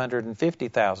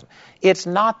 250,000. It's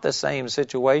not the same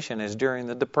situation as during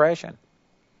the Depression,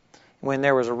 when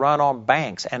there was a run on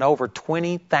banks and over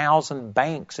 20,000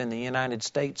 banks in the United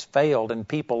States failed and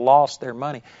people lost their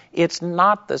money. It's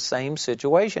not the same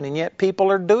situation, and yet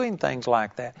people are doing things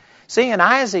like that. See, in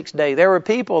Isaac's day, there were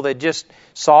people that just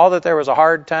saw that there was a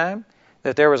hard time,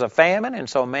 that there was a famine, and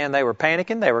so, they were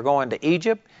panicking. They were going to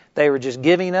Egypt. They were just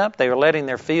giving up. They were letting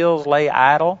their fields lay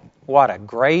idle. What a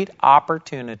great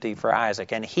opportunity for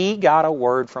Isaac. And he got a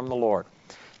word from the Lord.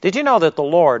 Did you know that the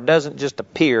Lord doesn't just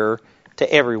appear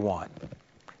to everyone?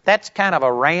 That's kind of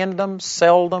a random,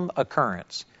 seldom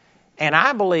occurrence. And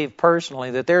I believe personally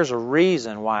that there's a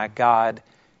reason why God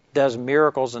does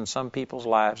miracles in some people's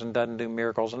lives and doesn't do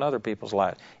miracles in other people's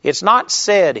lives. It's not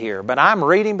said here, but I'm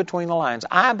reading between the lines.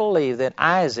 I believe that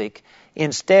Isaac,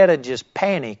 instead of just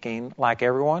panicking like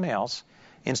everyone else,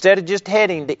 instead of just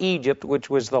heading to Egypt, which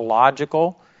was the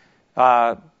logical,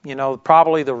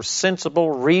 probably the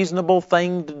sensible, reasonable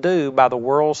thing to do by the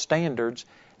world's standards,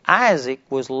 Isaac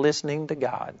was listening to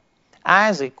God.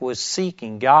 Isaac was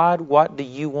seeking, God, what do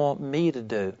you want me to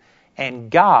do?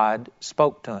 And God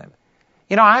spoke to him.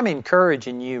 I'm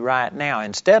encouraging you right now,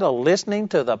 instead of listening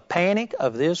to the panic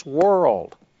of this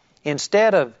world,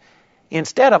 instead of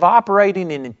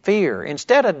operating in fear,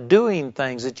 instead of doing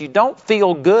things that you don't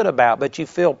feel good about, but you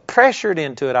feel pressured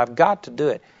into it, I've got to do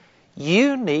it,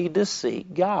 you need to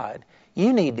seek God.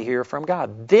 You need to hear from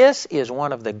God. This is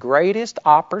one of the greatest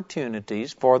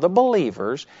opportunities for the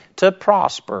believers to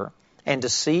prosper and to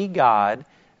see God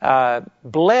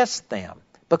bless them,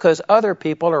 because other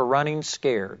people are running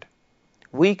scared.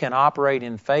 We can operate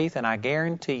in faith, and I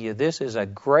guarantee you this is a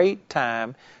great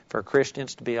time for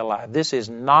Christians to be alive. This is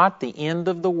not the end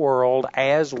of the world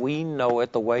as we know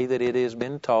it, the way that it has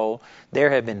been told.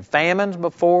 There have been famines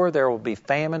before, there will be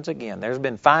famines again. There's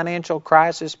been financial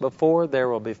crisis before, there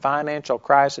will be financial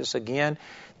crisis again.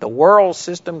 The world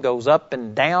system goes up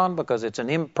and down because it's an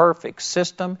imperfect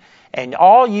system. And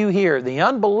all you hear, the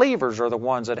unbelievers are the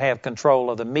ones that have control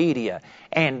of the media,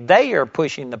 and they are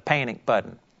pushing the panic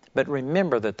button. But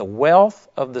remember that the wealth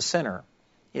of the sinner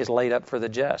is laid up for the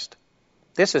just.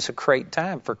 This is a great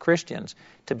time for Christians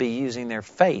to be using their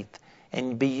faith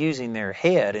and be using their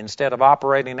head instead of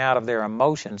operating out of their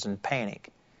emotions and panic.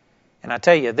 And I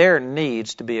tell you, there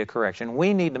needs to be a correction.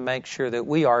 We need to make sure that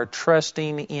we are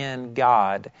trusting in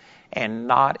God and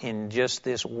not in just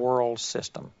this world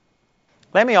system.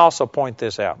 Let me also point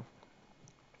this out.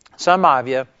 Some of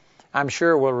you, I'm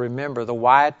sure, will remember the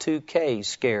Y2K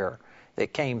scare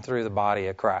that came through the body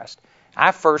of Christ.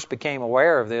 I first became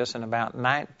aware of this in about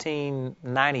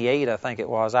 1998, I think it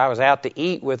was. I was out to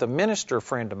eat with a minister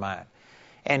friend of mine,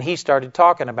 and he started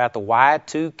talking about the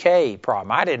Y2K problem.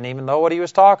 I didn't even know what he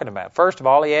was talking about. First of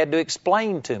all, he had to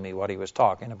explain to me what he was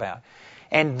talking about.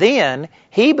 And then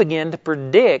he began to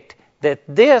predict that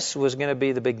this was going to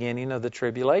be the beginning of the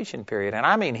tribulation period. And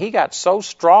I mean, he got so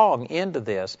strong into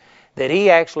this that he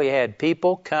actually had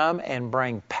people come and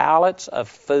bring pallets of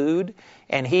food,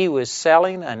 and he was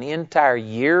selling an entire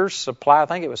year's supply. I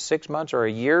think it was 6 months or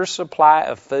a year's supply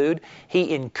of food.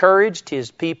 He encouraged his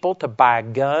people to buy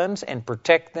guns and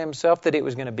protect themselves, that it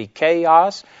was going to be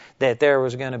chaos, that there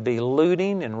was going to be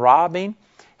looting and robbing.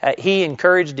 He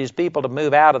encouraged his people to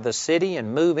move out of the city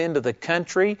and move into the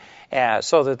country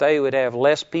so that they would have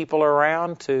less people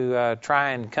around to try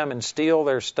and come and steal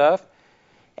their stuff.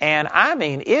 And I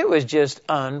mean, it was just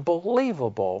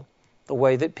unbelievable the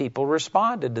way that people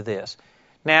responded to this.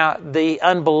 Now, the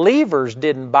unbelievers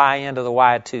didn't buy into the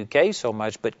Y2K so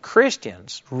much, but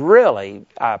Christians really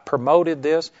promoted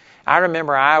this. I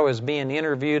remember I was being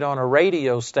interviewed on a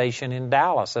radio station in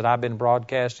Dallas that I've been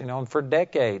broadcasting on for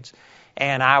decades.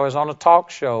 And I was on a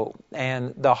talk show,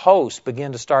 and the host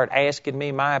began to start asking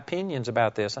me my opinions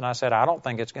about this. And I said, I don't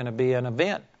think it's going to be an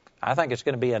event. I think it's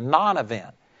going to be a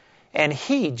non-event. And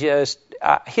he just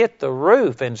hit the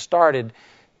roof and started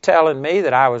telling me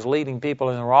that I was leading people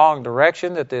in the wrong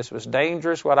direction, that this was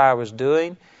dangerous, what I was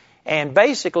doing. And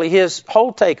basically his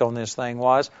whole take on this thing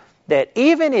was that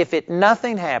even if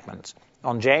nothing happens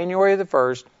on January the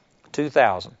 1st,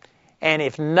 2000, and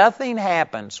if nothing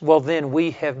happens, well, then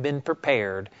we have been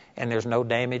prepared and there's no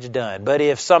damage done. But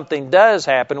if something does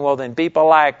happen, well, then people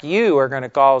like you are going to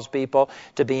cause people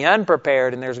to be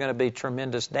unprepared and there's going to be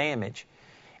tremendous damage.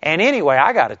 And anyway,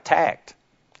 I got attacked.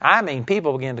 I mean,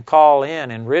 people began to call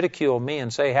in and ridicule me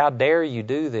and say, how dare you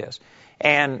do this?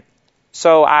 And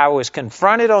so I was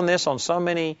confronted on this on so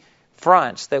many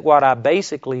fronts that what I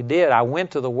basically did, I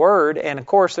went to the Word, and of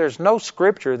course there's no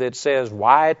scripture that says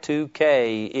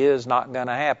Y2K is not going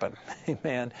to happen.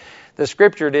 Amen. The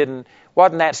scripture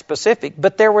wasn't that specific,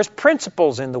 but there was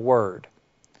principles in the Word,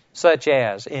 such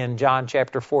as in John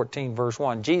chapter 14, verse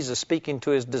 1, Jesus speaking to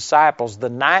his disciples the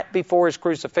night before his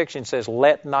crucifixion says,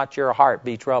 let not your heart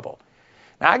be troubled.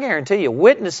 Now I guarantee you,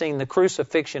 witnessing the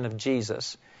crucifixion of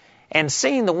Jesus and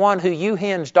seeing the one who you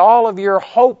hinged all of your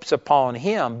hopes upon,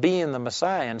 him being the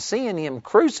Messiah, and seeing him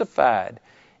crucified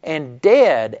and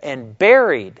dead and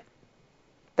buried,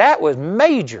 that was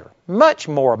major, much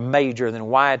more major than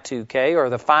Y2K or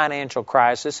the financial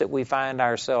crisis that we find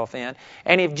ourselves in.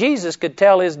 And if Jesus could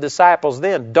tell his disciples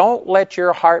then, don't let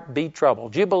your heart be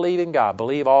troubled. You believe in God,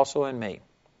 believe also in me.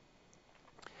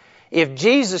 If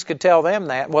Jesus could tell them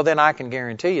that, well, then I can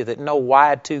guarantee you that no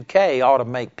Y2K ought to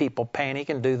make people panic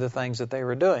and do the things that they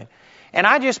were doing. And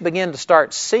I just began to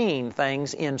start seeing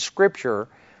things in Scripture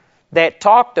that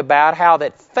talked about how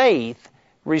that faith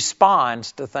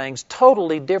responds to things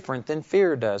totally different than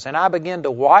fear does. And I began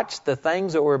to watch the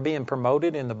things that were being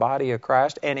promoted in the body of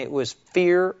Christ, and it was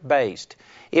fear-based.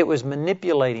 It was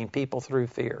manipulating people through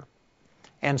fear.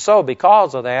 And so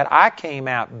because of that, I came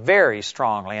out very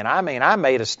strongly. And I mean, I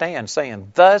made a stand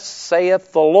saying, thus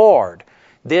saith the Lord.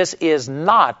 This is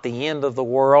not the end of the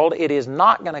world. It is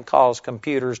not going to cause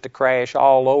computers to crash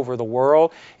all over the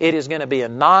world. It is going to be a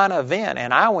non-event.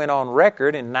 And I went on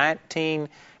record in 99.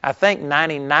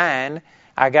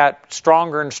 I got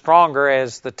stronger and stronger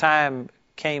as the time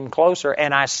came closer.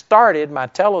 And I started my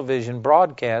television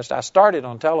broadcast. I started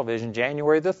on television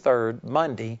January the 3rd,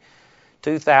 Monday,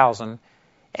 2000.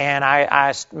 And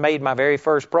I made my very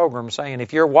first program saying,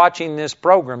 if you're watching this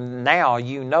program now,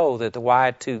 you know that the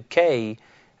Y2K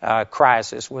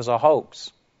crisis was a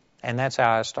hoax. And that's how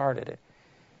I started it.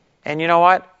 And you know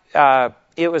what?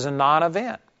 It was a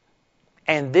non-event.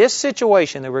 And this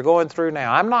situation that we're going through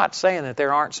now, I'm not saying that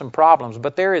there aren't some problems,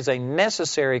 but there is a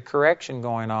necessary correction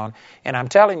going on. And I'm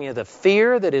telling you, the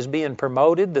fear that is being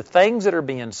promoted, the things that are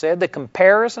being said, the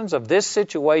comparisons of this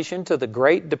situation to the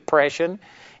Great Depression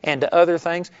and to other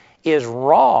things is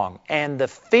wrong. And the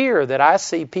fear that I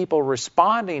see people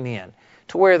responding in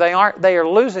to where they are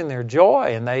losing their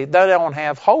joy and they don't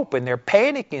have hope and they're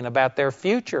panicking about their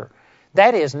future.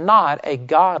 That is not a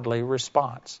godly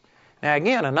response. Now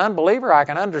again, an unbeliever, I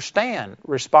can understand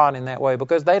responding that way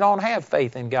because they don't have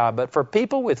faith in God. But for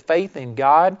people with faith in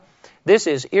God, this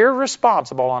is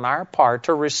irresponsible on our part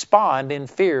to respond in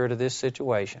fear to this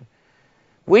situation.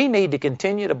 We need to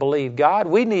continue to believe God.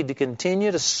 We need to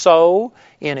continue to sow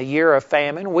in a year of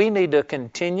famine. We need to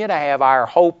continue to have our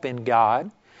hope in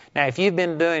God. Now, if you've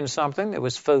been doing something that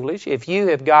was foolish, if you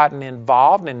have gotten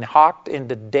involved and hocked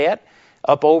into debt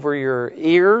up over your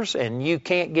ears and you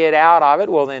can't get out of it,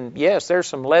 well then, yes, there's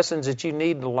some lessons that you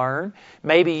need to learn.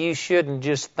 Maybe you shouldn't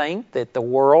just think that the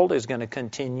world is going to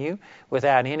continue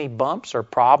without any bumps or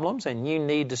problems, and you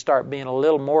need to start being a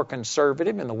little more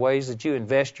conservative in the ways that you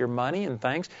invest your money and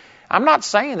things. I'm not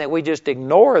saying that we just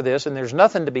ignore this and there's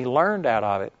nothing to be learned out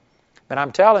of it. But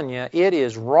I'm telling you, it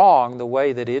is wrong the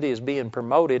way that it is being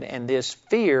promoted, and this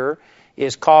fear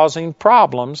is causing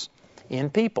problems in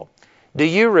people. Do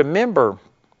you remember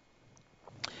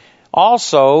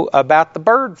also about the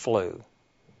bird flu?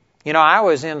 You know, I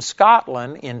was in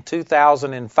Scotland in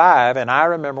 2005, and I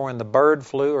remember when the bird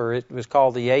flu, or it was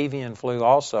called the avian flu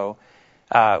also,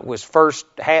 was first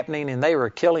happening, and they were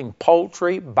killing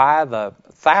poultry by the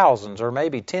thousands, or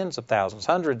maybe tens of thousands,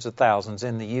 hundreds of thousands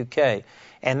in the UK.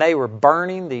 And they were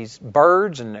burning these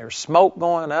birds, and there was smoke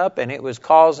going up, and it was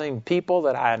causing people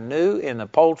that I knew in the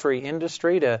poultry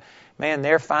industry to, man,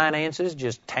 their finances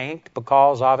just tanked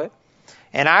because of it.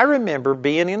 And I remember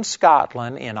being in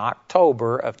Scotland in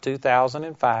October of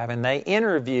 2005, and they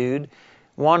interviewed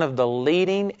one of the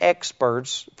leading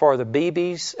experts for the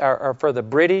for the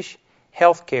British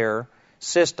healthcare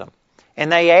system. And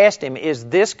they asked him, is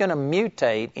this going to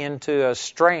mutate into a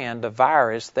strand of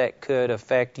virus that could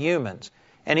affect humans?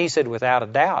 And he said, without a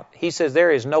doubt. He says,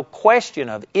 there is no question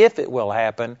of if it will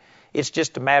happen. It's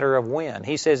just a matter of when.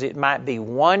 He says it might be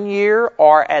 1 year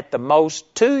or at the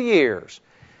most 2 years.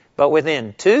 But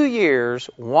within 2 years,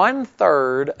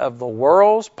 1/3 of the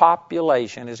world's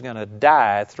population is going to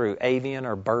die through avian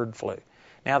or bird flu.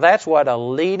 Now, that's what a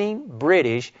leading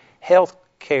British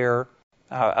healthcare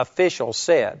official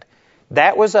said.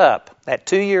 That was up, that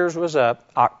 2 years was up,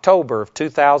 October of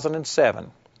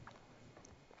 2007.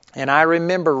 And I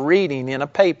remember reading in a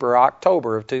paper,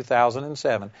 October of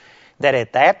 2007, that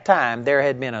at that time there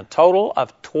had been a total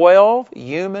of 12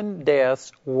 human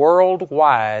deaths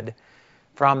worldwide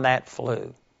from that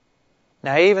flu.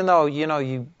 Now, even though,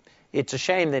 it's a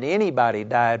shame that anybody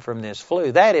died from this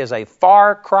flu, that is a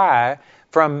far cry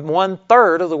from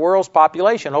 1/3 of the world's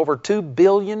population, over 2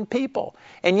 billion people.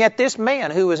 And yet this man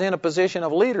who was in a position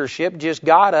of leadership just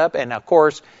got up, and of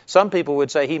course, some people would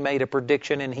say he made a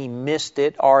prediction and he missed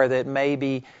it, or that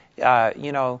maybe,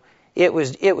 it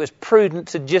was prudent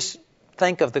to just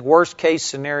think of the worst case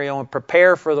scenario and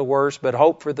prepare for the worst, but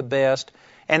hope for the best.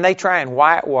 And they try and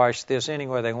whitewash this any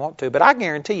way they want to. But I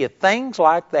guarantee you, things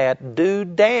like that do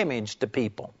damage to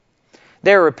people.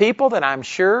 There were people that I'm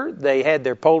sure they had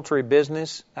their poultry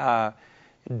business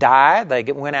die. They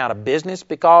went out of business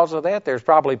because of that. There's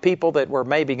probably people that were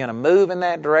maybe going to move in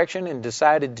that direction and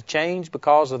decided to change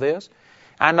because of this.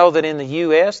 I know that in the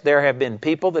U.S. there have been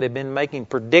people that have been making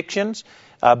predictions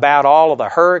about all of the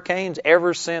hurricanes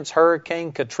ever since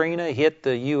Hurricane Katrina hit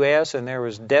the U.S. and there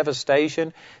was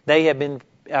devastation. They have been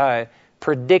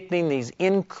predicting these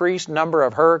increased number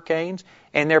of hurricanes,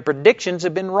 and their predictions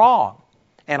have been wrong.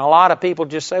 And a lot of people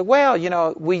just say, well,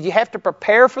 we have to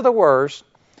prepare for the worst,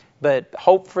 but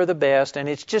hope for the best, and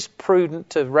it's just prudent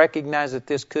to recognize that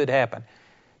this could happen.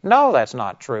 No, that's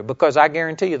not true, because I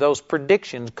guarantee you those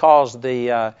predictions caused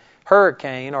the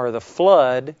hurricane or the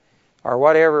flood or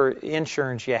whatever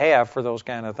insurance you have for those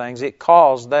kind of things. It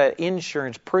caused the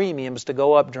insurance premiums to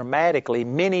go up dramatically.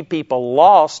 Many people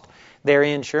lost their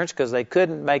insurance because they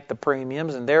couldn't make the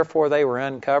premiums, and therefore they were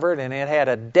uncovered, and it had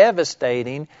a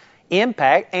devastating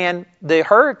impact. And the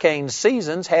hurricane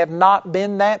seasons have not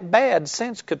been that bad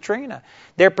since Katrina.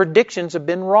 Their predictions have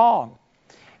been wrong.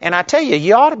 And I tell you,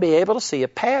 you ought to be able to see a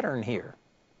pattern here.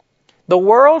 The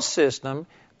world system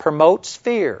promotes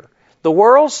fear. The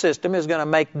world system is going to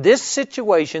make this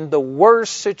situation the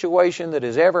worst situation that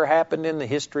has ever happened in the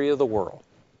history of the world.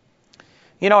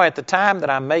 At the time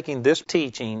that I'm making this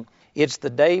teaching, it's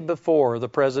the day before the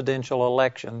presidential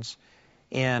elections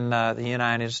in the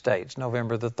United States,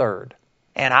 November the 3rd.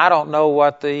 And I don't know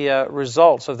what the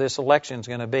results of this election is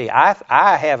going to be.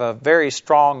 I have a very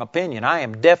strong opinion. I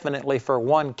am definitely for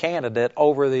one candidate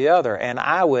over the other, and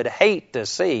I would hate to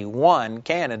see one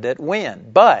candidate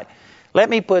win. But let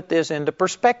me put this into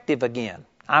perspective again.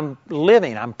 I'm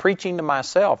preaching to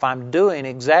myself. I'm doing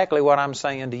exactly what I'm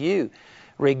saying to you.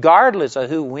 Regardless of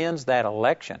who wins that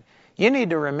election, you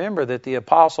need to remember that the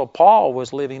Apostle Paul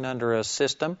was living under a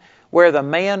system where the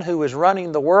man who was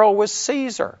running the world was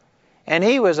Caesar. And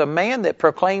he was a man that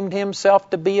proclaimed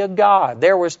himself to be a god.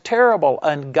 There was terrible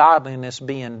ungodliness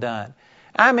being done.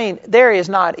 I mean, there is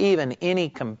not even any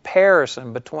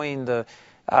comparison between the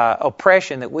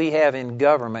oppression that we have in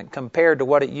government compared to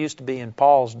what it used to be in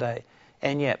Paul's day.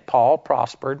 And yet Paul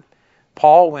prospered.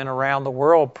 Paul went around the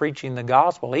world preaching the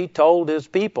gospel. He told his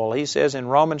people, he says in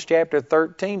Romans chapter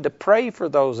 13, to pray for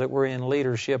those that were in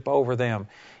leadership over them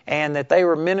and that they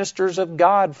were ministers of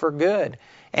God for good.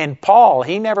 And Paul,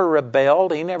 he never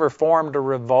rebelled. He never formed a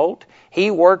revolt.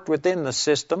 He worked within the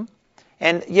system.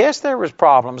 And yes, there was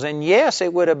problems. And yes,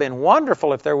 it would have been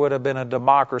wonderful if there would have been a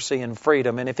democracy and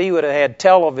freedom, and if he would have had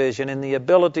television and the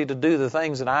ability to do the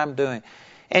things that I'm doing.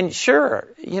 And sure,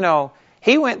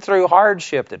 he went through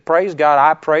hardship that, praise God,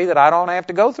 I pray that I don't have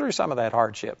to go through some of that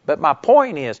hardship. But my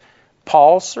point is,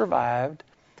 Paul survived.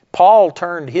 Paul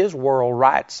turned his world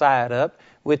right side up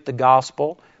with the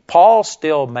gospel. Paul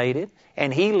still made it,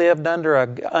 and he lived under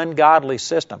an ungodly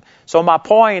system. So my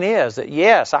point is that,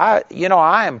 yes, I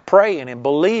am praying and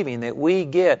believing that we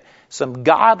get some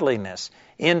godliness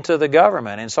into the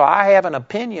government. And so I have an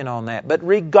opinion on that. But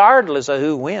regardless of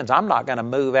who wins, I'm not going to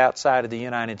move outside of the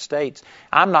United States.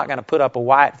 I'm not going to put up a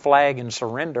white flag and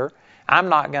surrender. I'm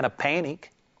not going to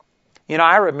panic.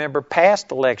 I remember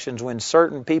past elections when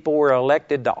certain people were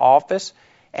elected to office,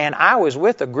 and I was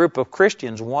with a group of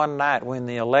Christians one night when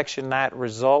the election night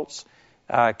results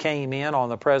came in on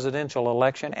the presidential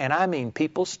election, and I mean,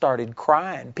 people started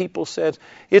crying. People said,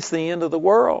 it's the end of the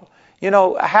world.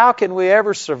 How can we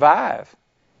ever survive?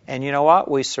 And you know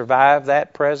what? We survived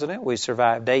that president. We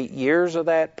survived 8 years of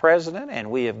that president,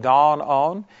 and we have gone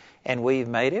on, and we've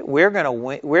made it. We're going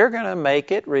to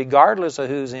make it regardless of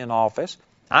who's in office.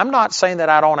 I'm not saying that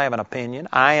I don't have an opinion.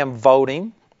 I am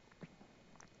voting.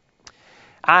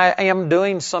 I am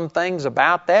doing some things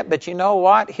about that, but you know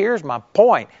what? Here's my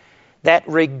point. That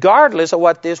regardless of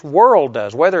what this world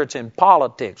does, whether it's in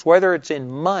politics, whether it's in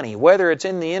money, whether it's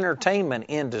in the entertainment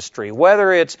industry,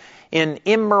 whether it's in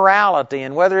immorality,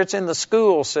 and whether it's in the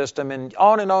school system, and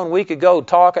on we could go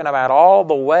talking about all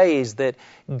the ways that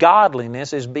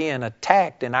godliness is being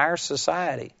attacked in our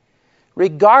society.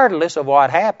 Regardless of what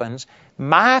happens,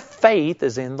 my faith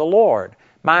is in the Lord.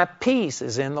 My peace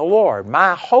is in the Lord.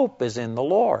 My hope is in the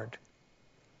Lord.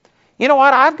 You know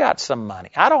what? I've got some money.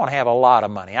 I don't have a lot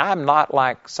of money. I'm not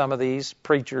like some of these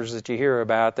preachers that you hear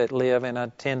about that live in a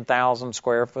 10,000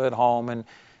 square foot home and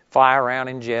fly around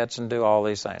in jets and do all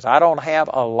these things. I don't have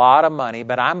a lot of money,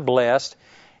 but I'm blessed.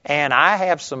 And I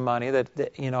have some money that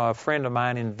a friend of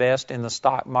mine invests in the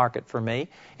stock market for me.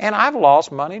 And I've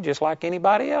lost money just like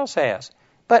anybody else has.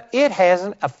 But it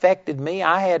hasn't affected me.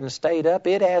 I hadn't stayed up.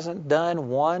 It hasn't done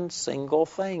one single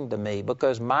thing to me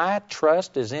because my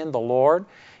trust is in the Lord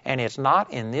and it's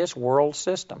not in this world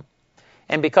system.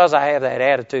 And because I have that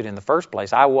attitude in the first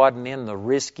place, I wasn't in the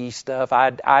risky stuff.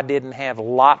 I didn't have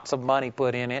lots of money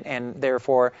put in it, and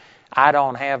therefore I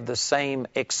don't have the same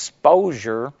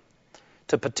exposure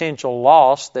to potential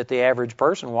loss that the average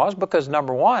person was because,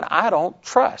 number one, I don't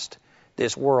trust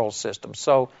this world system.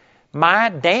 So my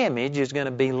damage is going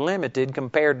to be limited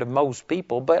compared to most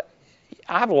people, but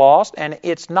I've lost, and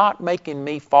it's not making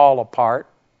me fall apart.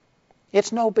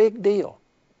 It's no big deal.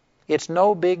 It's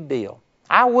no big deal.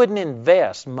 I wouldn't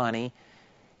invest money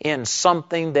in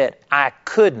something that I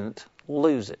couldn't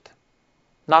lose it.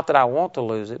 Not that I want to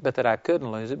lose it, but that I couldn't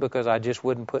lose it because I just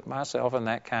wouldn't put myself in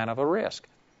that kind of a risk.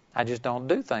 I just don't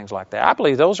do things like that. I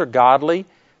believe those are godly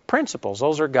principles.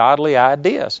 Those are godly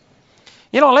ideas.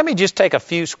 Let me just take a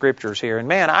few scriptures here. And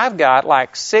man, I've got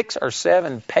like 6 or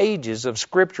 7 pages of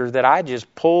scripture that I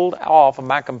just pulled off of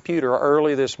my computer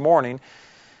early this morning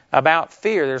about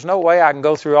fear. There's no way I can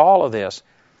go through all of this.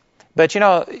 But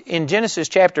in Genesis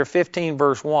chapter 15,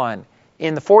 verse 1,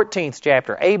 in the 14th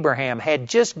chapter, Abraham had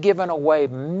just given away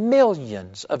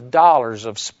millions of dollars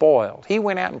of spoil. He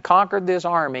went out and conquered this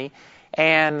army,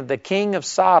 and the king of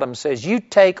Sodom says, you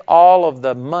take all of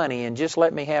the money and just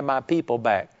let me have my people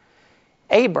back.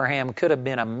 Abraham could have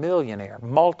been a millionaire,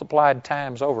 multiplied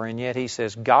times over, and yet he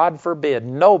says, God forbid,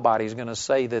 nobody's going to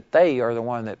say that they are the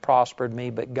one that prospered me,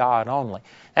 but God only.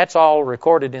 That's all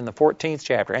recorded in the 14th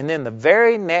chapter. And then the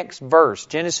very next verse,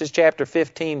 Genesis chapter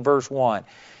 15, verse 1,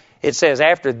 it says,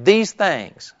 after these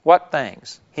things, what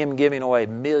things? Him giving away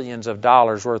millions of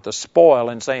dollars worth of spoil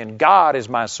and saying, God is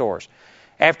my source.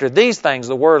 After these things,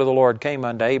 the word of the Lord came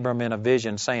unto Abram in a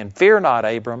vision, saying, fear not,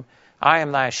 Abram, I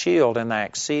am thy shield and thy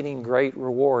exceeding great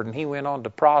reward. And he went on to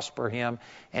prosper him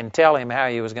and tell him how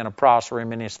he was going to prosper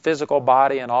him in his physical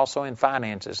body and also in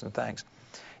finances and things.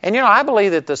 And I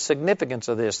believe that the significance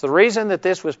of this, the reason that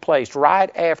this was placed right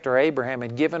after Abraham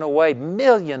had given away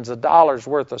millions of dollars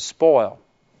worth of spoil,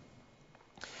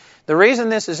 the reason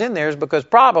this is in there is because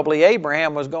probably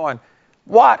Abraham was going,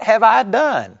 what have I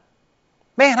done?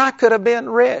 Man, I could have been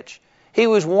rich. He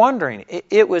was wondering.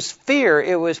 It was fear.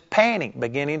 It was panic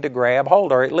beginning to grab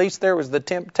hold, or at least there was the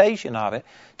temptation of it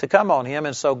to come on him.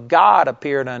 And so God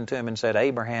appeared unto him and said,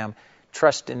 Abraham,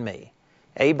 trust in me.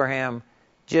 Abraham,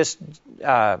 just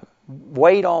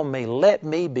wait on me. Let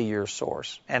me be your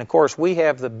source. And of course, we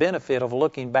have the benefit of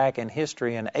looking back in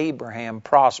history, and Abraham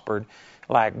prospered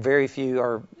like very few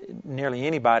or nearly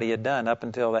anybody had done up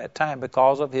until that time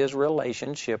because of his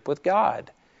relationship with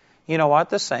God. You know what?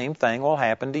 The same thing will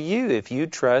happen to you if you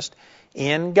trust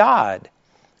in God.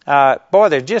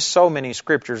 There's just so many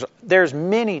scriptures. There's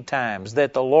many times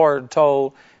that the Lord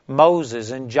told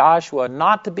Moses and Joshua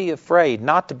not to be afraid,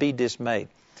 not to be dismayed.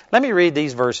 Let me read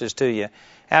these verses to you.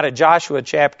 out of Joshua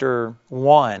chapter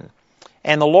 1.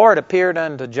 And the Lord appeared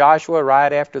unto Joshua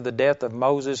right after the death of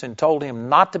Moses and told him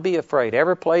not to be afraid.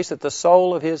 Every place that the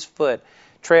sole of his foot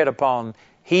tread upon,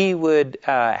 he would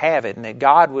have it, and that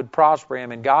God would prosper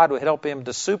him, and God would help him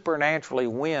to supernaturally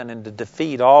win and to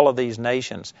defeat all of these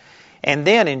nations. And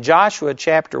then in Joshua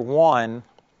chapter 1,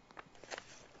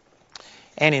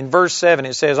 and in verse 7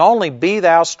 it says, Only be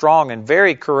thou strong and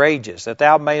very courageous, that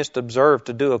thou mayest observe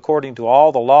to do according to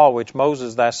all the law which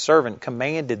Moses thy servant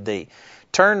commanded thee.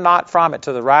 Turn not from it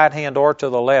to the right hand or to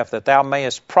the left, that thou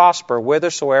mayest prosper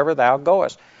whithersoever thou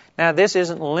goest. Now, this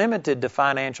isn't limited to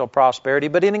financial prosperity,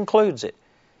 but it includes it.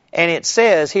 And it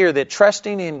says here that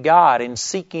trusting in God and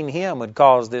seeking Him would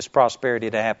cause this prosperity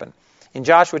to happen. In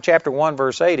Joshua chapter 1,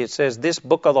 verse 8, it says, This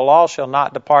book of the law shall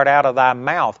not depart out of thy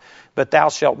mouth, but thou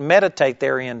shalt meditate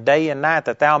therein day and night,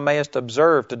 that thou mayest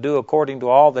observe to do according to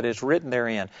all that is written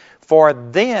therein. For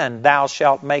then thou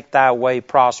shalt make thy way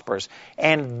prosperous,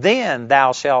 and then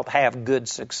thou shalt have good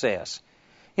success.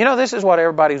 You know, this is what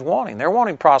everybody's wanting. They're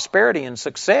wanting prosperity and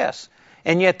success,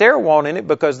 and yet they're wanting it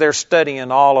because they're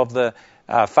studying all of the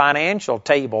financial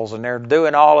tables, and they're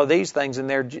doing all of these things, and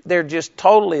they're just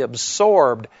totally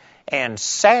absorbed and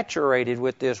saturated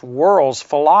with this world's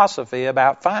philosophy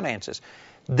about finances.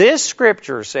 This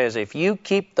scripture says if you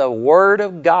keep the Word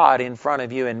of God in front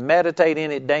of you and meditate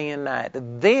in it day and night,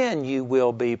 then you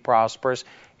will be prosperous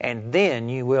and then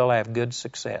you will have good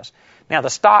success. Now, the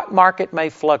stock market may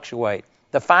fluctuate.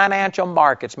 The financial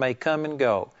markets may come and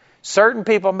go. Certain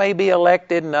people may be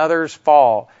elected and others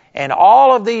fall. And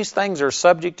all of these things are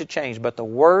subject to change, but the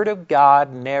Word of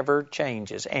God never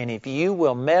changes. And if you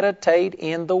will meditate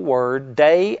in the Word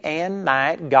day and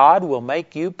night, God will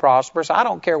make you prosperous. I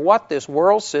don't care what this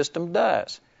world system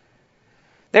does.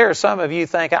 There are some of you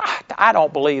think, I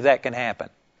don't believe that can happen.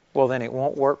 Well, then it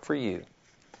won't work for you.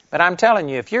 But I'm telling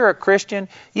you, if you're a Christian,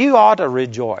 you ought to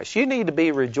rejoice. You need to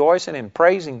be rejoicing and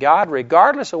praising God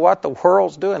regardless of what the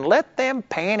world's doing. Let them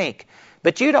panic,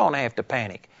 but you don't have to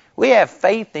panic. We have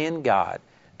faith in God.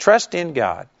 Trust in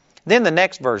God. Then the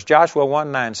next verse, Joshua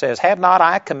 1:9 says, Have not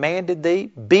I commanded thee?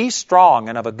 Be strong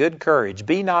and of a good courage.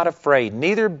 Be not afraid,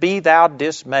 neither be thou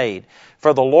dismayed.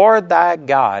 For the Lord thy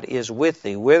God is with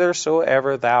thee,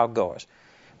 whithersoever thou goest.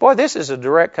 Boy, this is a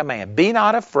direct command. Be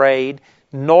not afraid,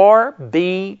 nor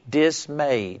be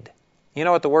dismayed. You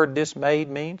know what the word dismayed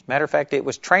means? Matter of fact, it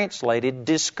was translated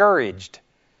discouraged.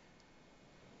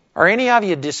 Are any of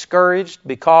you discouraged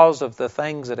because of the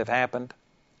things that have happened?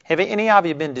 Have any of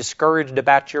you been discouraged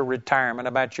about your retirement,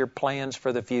 about your plans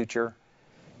for the future?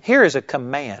 Here is a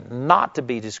command not to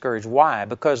be discouraged. Why?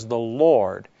 Because the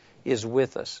Lord is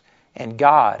with us, and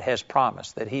God has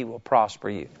promised that He will prosper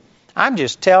you. I'm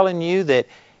just telling you that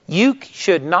you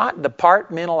should not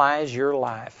departmentalize your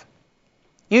life.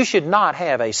 You should not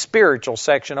have a spiritual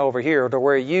section over here to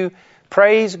where you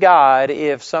praise God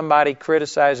if somebody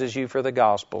criticizes you for the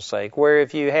gospel's sake, where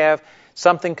if you have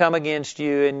something come against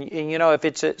you and you know, if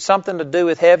it's something to do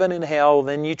with heaven and hell,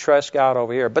 then you trust God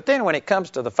over here. But then when it comes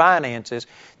to the finances,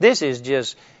 this is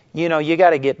just, you know, you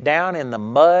got to get down in the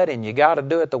mud and you got to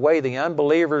do it the way the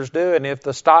unbelievers do. And if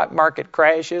the stock market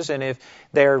crashes and if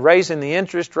they're raising the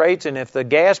interest rates and if the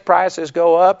gas prices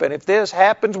go up and if this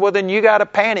happens, well, then you got to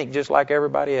panic just like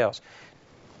everybody else.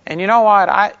 And you know what?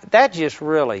 That just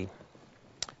really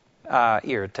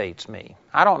irritates me.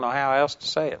 I don't know how else to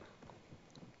say it.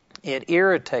 It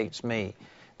irritates me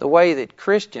the way that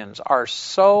Christians are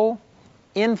so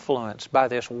influenced by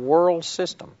this world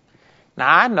system. Now,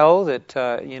 I know that,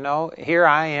 here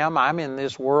I am. I'm in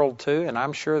this world too, and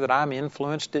I'm sure that I'm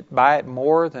influenced by it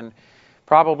more than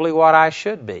probably what I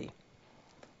should be.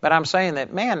 But I'm saying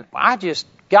that, man,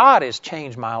 God has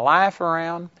changed my life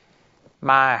around.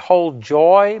 My whole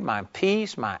joy, my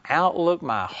peace, my outlook,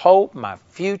 my hope, my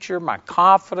future, my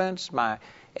confidence, my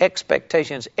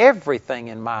expectations, everything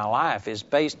in my life is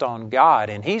based on God,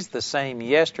 and He's the same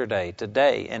yesterday,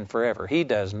 today, and forever. He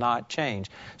does not change.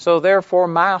 So therefore,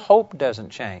 my hope doesn't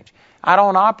change. I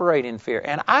don't operate in fear,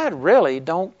 and I really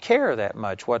don't care that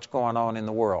much what's going on in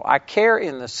the world. I care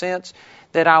in the sense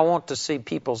that I want to see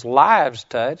people's lives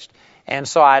touched, and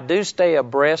so I do stay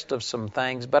abreast of some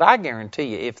things, but I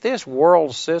guarantee you, if this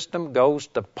world system goes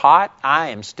to pot, I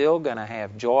am still going to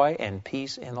have joy and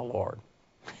peace in the Lord.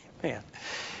 Man.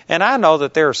 And I know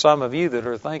that there are some of you that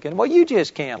are thinking, well, you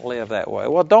just can't live that way.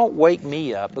 Well, don't wake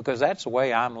me up because that's the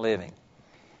way I'm living.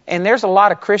 And there's a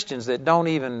lot of Christians that don't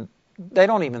even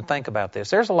think about this.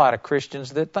 There's a lot of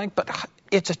Christians that think, but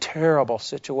it's a terrible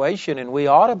situation and we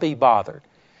ought to be bothered.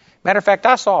 Matter of fact,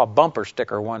 I saw a bumper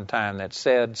sticker one time that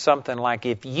said something like,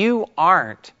 if you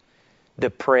aren't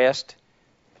depressed,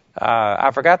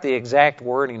 I forgot the exact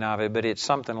wording of it, but it's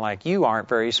something like, you aren't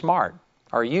very smart,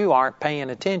 or you aren't paying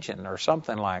attention, or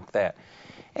something like that.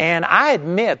 And I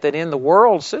admit that in the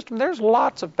world system, there's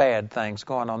lots of bad things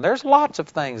going on. There's lots of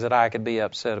things that I could be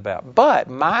upset about. But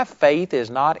my faith is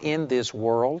not in this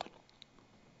world.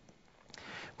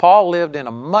 Paul lived in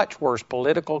a much worse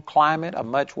political climate, a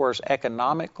much worse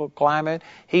economical climate.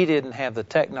 He didn't have the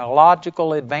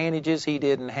technological advantages. He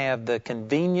didn't have the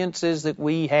conveniences that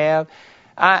we have.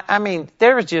 I mean,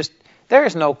 there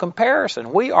is no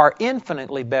comparison. We are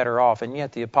infinitely better off, and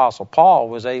yet the Apostle Paul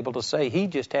was able to say he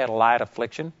just had a light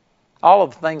affliction. All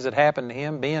of the things that happened to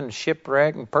him, being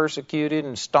shipwrecked and persecuted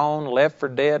and stoned, left for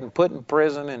dead and put in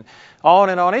prison and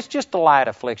on, it's just a light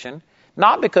affliction.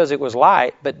 Not because it was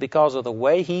light, but because of the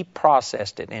way he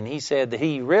processed it. And he said that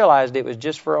he realized it was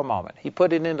just for a moment. He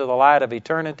put it into the light of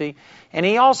eternity. And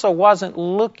he also wasn't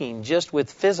looking just with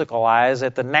physical eyes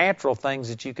at the natural things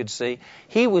that you could see.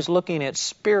 He was looking at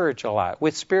spiritual eyes,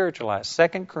 with spiritual eyes.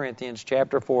 2 Corinthians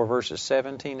chapter 4, verses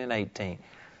 17 and 18.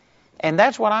 And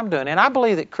that's what I'm doing. And I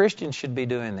believe that Christians should be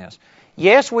doing this.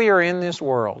 Yes, we are in this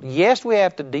world. Yes, we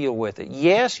have to deal with it.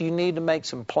 Yes, you need to make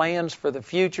some plans for the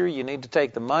future. You need to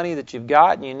take the money that you've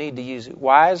got and you need to use it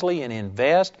wisely and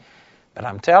invest. But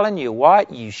I'm telling you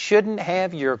what, you shouldn't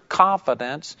have your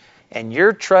confidence and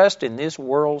your trust in this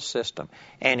world system.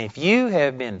 And if you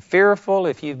have been fearful,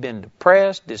 if you've been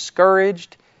depressed,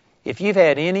 discouraged, if you've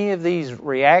had any of these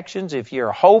reactions, if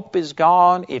your hope is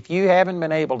gone, if you haven't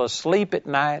been able to sleep at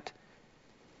night,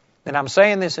 and I'm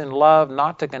saying this in love,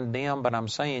 not to condemn, but I'm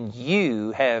saying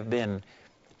you have been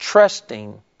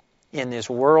trusting in this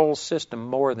world system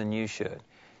more than you should.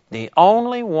 The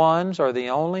only ones or the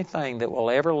only thing that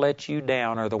will ever let you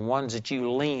down are the ones that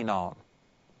you lean on.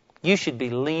 You should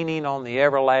be leaning on the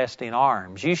everlasting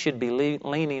arms. You should be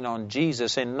leaning on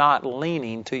Jesus and not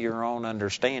leaning to your own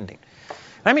understanding.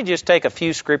 Let me just take a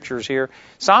few scriptures here.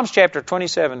 Psalms chapter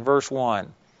 27, verse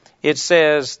 1. It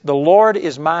says, "The Lord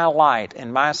is my light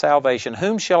and my salvation.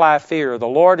 Whom shall I fear? The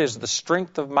Lord is the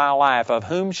strength of my life. Of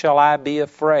whom shall I be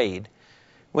afraid?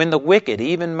 When the wicked,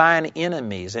 even mine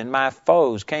enemies and my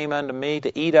foes, came unto me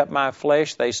to eat up my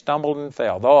flesh, they stumbled and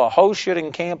fell. Though a host should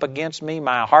encamp against me,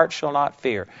 my heart shall not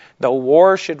fear. Though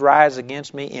war should rise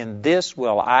against me, in this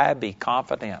will I be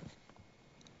confident."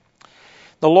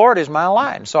 The Lord is my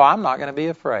light, so I'm not going to be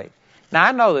afraid. Now,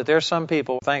 I know that there's some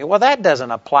people thinking, well, that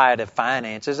doesn't apply to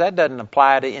finances. That doesn't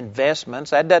apply to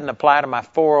investments. That doesn't apply to my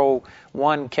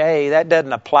 401k. That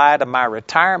doesn't apply to my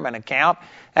retirement account.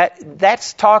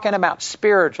 That's talking about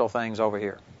spiritual things over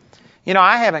here. You know,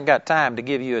 I haven't got time to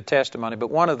give you a testimony, but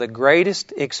one of the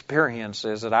greatest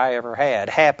experiences that I ever had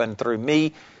happened through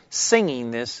me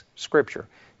singing this scripture.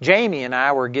 Jamie and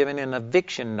I were given an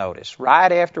eviction notice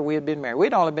right after we had been married.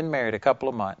 We'd only been married a couple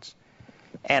of months.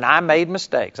 And I made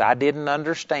mistakes. I didn't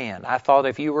understand. I thought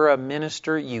if you were a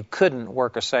minister, you couldn't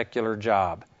work a secular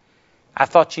job. I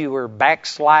thought you were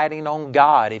backsliding on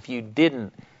God if you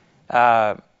didn't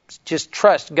just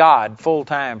trust God full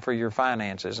time for your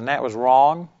finances. And that was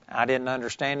wrong. I didn't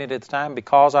understand it at the time.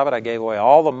 Because of it, I gave away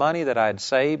all the money that I'd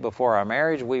saved before our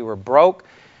marriage. We were broke.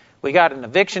 We got an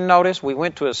eviction notice. We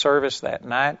went to a service that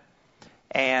night.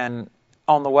 And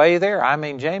on the way there,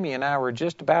 Jamie and I were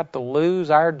just about to lose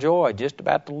our joy, just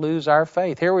about to lose our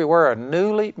faith. Here we were, a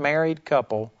newly married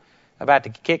couple, about to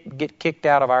get kicked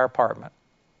out of our apartment.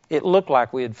 It looked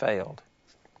like we had failed.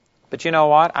 But you know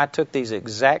what? I took these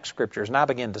exact scriptures and I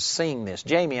began to sing this.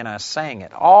 Jamie and I sang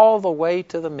it all the way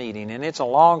to the meeting. And it's a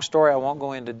long story. I won't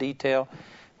go into detail.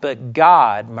 But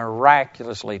God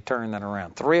miraculously turned that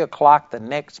around. 3 o'clock the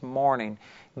next morning,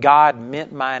 God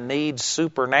met my needs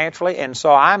supernaturally. And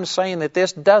so I'm saying that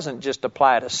this doesn't just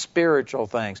apply to spiritual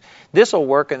things. This will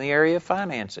work in the area of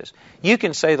finances. You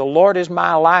can say, "The Lord is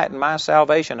my light and my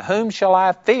salvation. Whom shall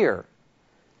I fear?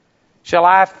 Shall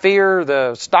I fear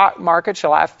the stock market?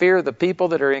 Shall I fear the people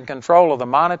that are in control of the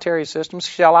monetary systems?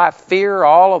 Shall I fear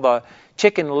all of the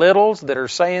Chicken Littles that are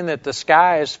saying that the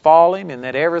sky is falling and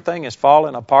that everything is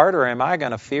falling apart? Or am I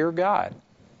going to fear God?"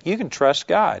 You can trust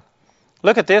God.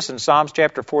 Look at this in Psalms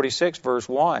chapter 46, verse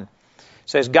 1. It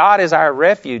says, "God is our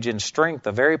refuge and strength,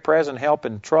 a very present help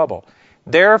in trouble.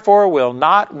 Therefore will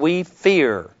not we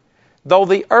fear, though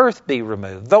the earth be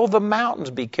removed, though the mountains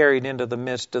be carried into the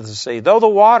midst of the sea, though the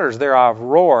waters thereof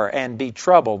roar and be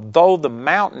troubled, though the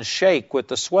mountains shake with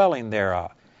the swelling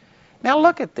thereof." Now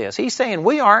look at this. He's saying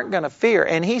we aren't going to fear.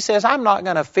 And he says, I'm not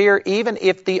going to fear even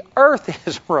if the earth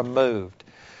is removed.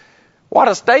 What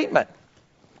a statement.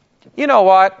 You know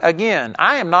what? Again,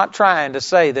 I am not trying to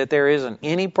say that there isn't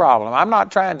any problem. I'm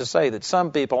not trying to say that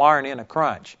some people aren't in a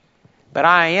crunch. But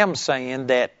I am saying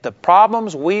that the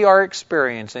problems we are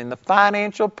experiencing, the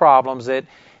financial problems that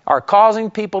are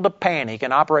causing people to panic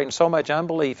and operate in so much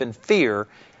unbelief and fear,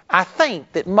 I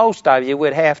think that most of you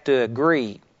would have to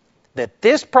agree that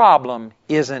this problem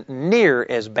isn't near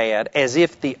as bad as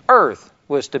if the earth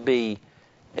was to be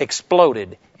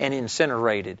exploded and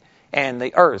incinerated and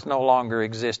the earth no longer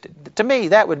existed. To me,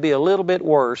 that would be a little bit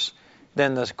worse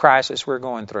than the crisis we're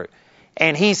going through.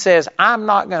 And he says, I'm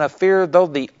not going to fear though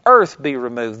the earth be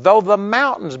removed, though the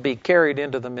mountains be carried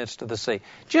into the midst of the sea.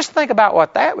 Just think about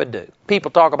what that would do. People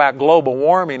talk about global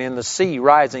warming and the sea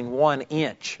rising 1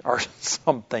 inch or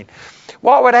something.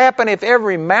 What would happen if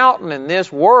every mountain in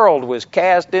this world was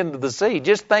cast into the sea?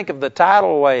 Just think of the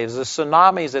tidal waves, the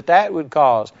tsunamis that would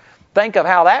cause. Think of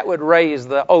how that would raise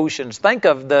the oceans. Think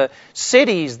of the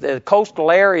cities, the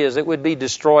coastal areas that would be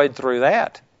destroyed through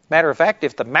that. Matter of fact,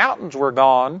 if the mountains were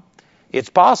gone, it's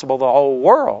possible the whole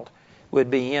world would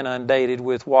be inundated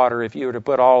with water if you were to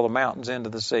put all the mountains into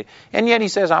the sea. And yet he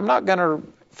says, I'm not going to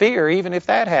fear even if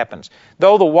that happens.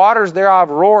 Though the waters thereof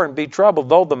roar and be troubled,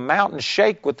 though the mountains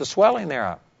shake with the swelling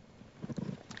thereof.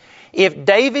 If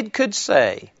David could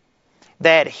say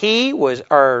that he was,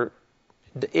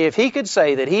 if he could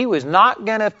say that he was not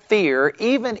going to fear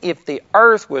even if the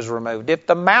earth was removed, if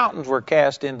the mountains were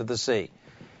cast into the sea,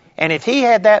 and if he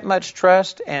had that much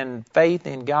trust and faith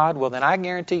in God, well, then I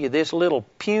guarantee you this little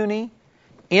puny,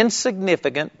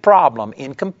 insignificant problem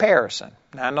in comparison.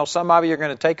 Now, I know some of you are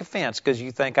going to take offense because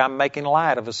you think I'm making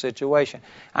light of a situation.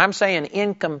 I'm saying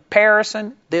in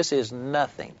comparison, this is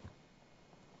nothing.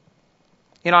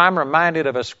 You know, I'm reminded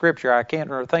of a scripture. I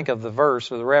can't think of the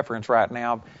verse or the reference right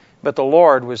now, but the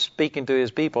Lord was speaking to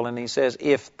His people, and He says,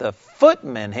 if the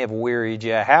footmen have wearied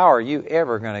you, how are you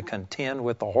ever going to contend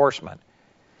with the horsemen?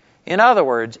 In other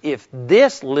words, if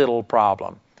this little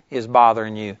problem is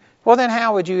bothering you, well, then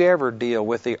how would you ever deal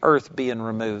with the earth being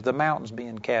removed, the mountains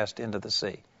being cast into the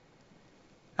sea?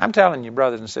 I'm telling you,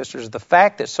 brothers and sisters, the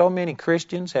fact that so many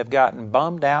Christians have gotten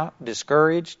bummed out,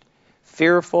 discouraged,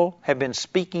 fearful, have been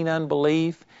speaking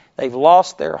unbelief, they've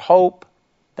lost their hope,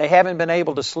 they haven't been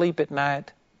able to sleep at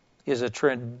night, is a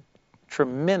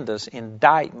tremendous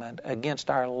indictment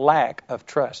against our lack of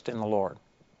trust in the Lord.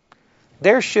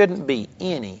 There shouldn't be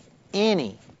any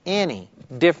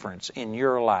difference in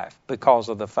your life because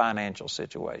of the financial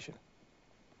situation.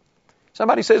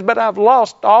 Somebody says, but I've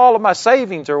lost all of my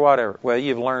savings or whatever. Well,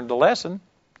 you've learned the lesson.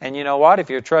 And you know what? If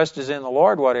your trust is in the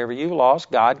Lord, whatever you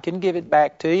lost, God can give it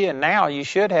back to you. And now you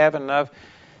should have enough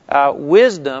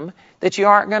wisdom that you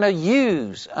aren't going to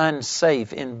use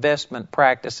unsafe investment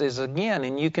practices again.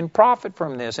 And you can profit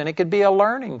from this. And it could be a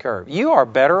learning curve. You are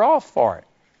better off for it.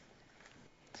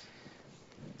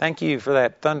 Thank you for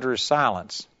that thunderous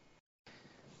silence.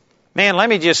 Man, let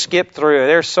me just skip through.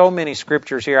 There's so many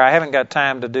scriptures here. I haven't got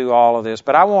time to do all of this,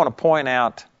 but I want to point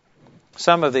out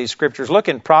some of these scriptures. Look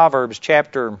in Proverbs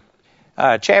chapter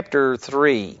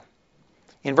 3.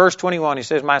 In verse 21, he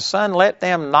says, my son, let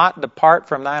them not depart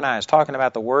from thine eyes, talking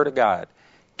about the word of God.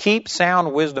 Keep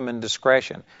sound wisdom and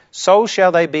discretion. So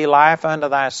shall they be life unto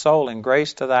thy soul and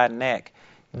grace to thy neck.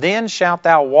 Then shalt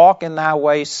thou walk in thy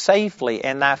way safely,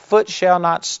 and thy foot shall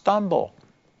not stumble.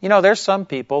 You know, there's some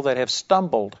people that have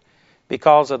stumbled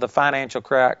because of the financial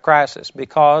crisis,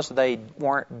 because they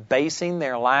weren't basing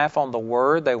their life on the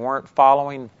Word. They weren't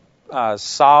following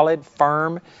solid,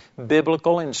 firm,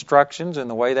 biblical instructions in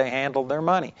the way they handled their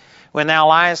money. When thou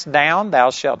liest down, thou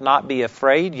shalt not be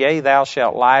afraid. Yea, thou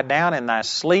shalt lie down, and thy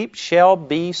sleep shall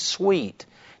be sweet.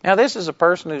 Now, this is a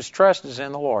person whose trust is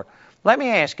in the Lord. Let me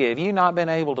ask you, have you not been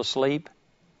able to sleep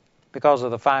because of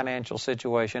the financial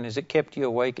situation? Has it kept you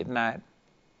awake at night?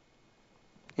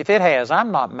 If it has,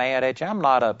 I'm not mad at you. I'm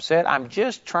not upset. I'm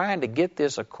just trying to get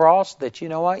this across that, you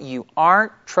know what, you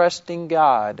aren't trusting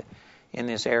God in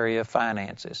this area of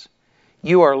finances.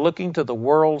 You are looking to the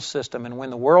world system, and when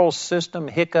the world system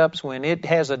hiccups, when it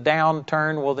has a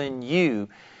downturn, well, then you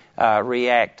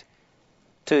react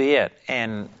to it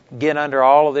and get under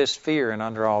all of this fear and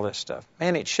under all this stuff.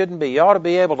 Man, it shouldn't be. You ought to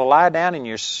be able to lie down and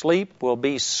your sleep will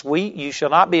be sweet. You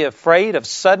shall not be afraid of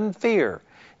sudden fear,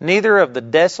 neither of the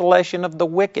desolation of the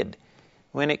wicked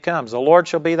when it comes. The Lord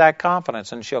shall be thy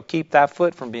confidence and shall keep thy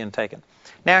foot from being taken.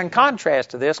 Now, in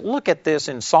contrast to this, look at this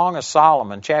in Song of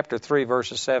Solomon, chapter 3,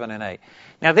 verses 7 and 8.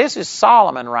 Now, this is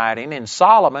Solomon writing, and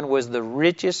Solomon was the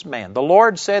richest man. The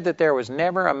Lord said that there was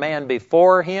never a man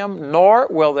before him, nor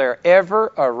will there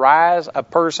ever arise a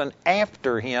person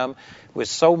after him with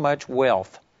so much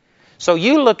wealth. So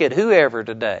you look at whoever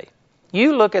today.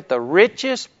 You look at the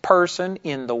richest person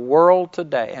in the world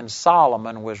today, and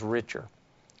Solomon was richer.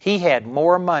 He had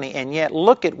more money, and yet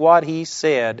look at what he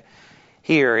said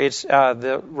here. It's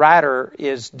the writer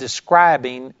is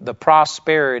describing the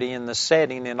prosperity and the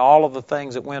setting and all of the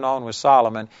things that went on with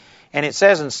Solomon. And it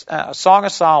says in Song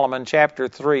of Solomon, chapter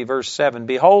 3, verse 7,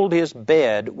 "Behold his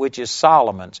bed, which is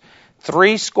Solomon's.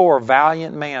 80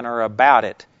 valiant men are about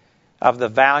it, of the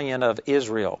valiant of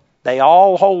Israel. They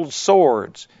all hold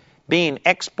swords, being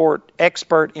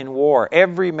expert in war.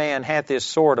 Every man hath his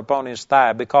sword upon his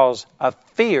thigh, because of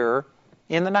fear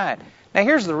in the night." Now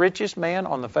here's the richest man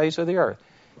on the face of the earth.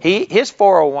 His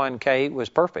 401k was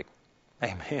perfect.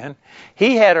 Amen.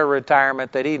 He had a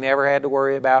retirement that he never had to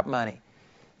worry about money.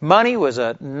 Money was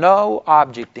a no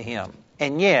object to him.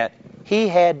 And yet, he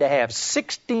had to have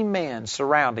 60 men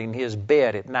surrounding his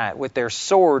bed at night with their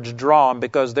swords drawn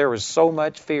because there was so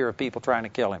much fear of people trying to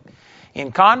kill him.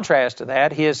 In contrast to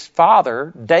that, his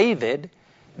father, David,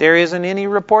 there isn't any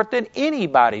report that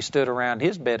anybody stood around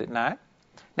his bed at night.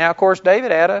 Now, of course,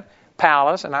 David had a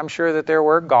palace, and I'm sure that there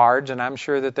were guards, and I'm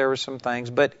sure that there were some things,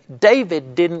 but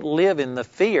David didn't live in the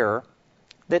fear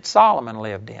that Solomon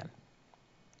lived in.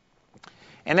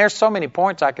 And there's so many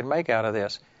points I could make out of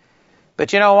this.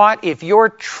 But you know what? If your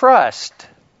trust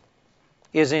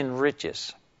is in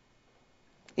riches,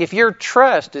 if your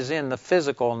trust is in the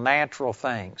physical, natural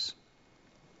things,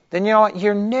 then you know what?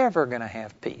 You're never going to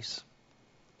have peace.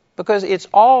 Because it's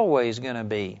always going to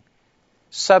be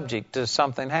subject to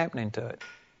something happening to it.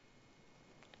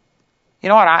 You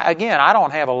know what? I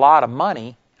don't have a lot of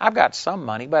money. I've got some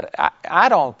money, but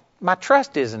my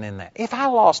trust isn't in that. If I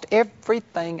lost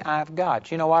everything I've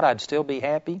got, you know what? I'd still be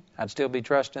happy. I'd still be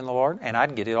trusting the Lord, and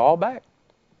I'd get it all back.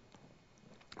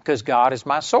 Because God is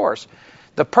my source.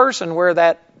 The person where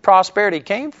that prosperity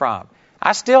came from,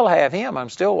 I still have Him. I'm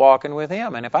still walking with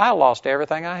Him. And if I lost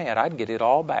everything I had, I'd get it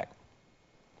all back.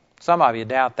 Some of you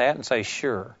doubt that and say,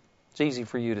 sure. It's easy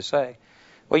for you to say.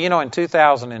 Well, you know, in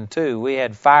 2002, we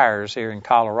had fires here in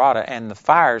Colorado, and the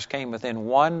fires came within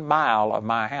 1 mile of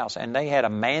my house, and they had a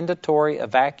mandatory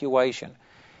evacuation,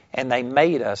 and they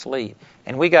made us leave.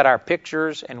 And we got our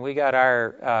pictures, and we got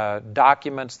our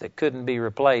documents that couldn't be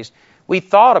replaced. We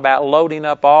thought about loading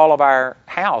up all of our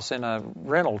house in a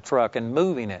rental truck and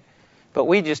moving it, but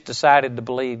we just decided to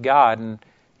believe God.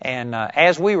 And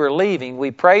as we were leaving,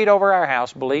 we prayed over our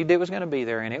house, believed it was going to be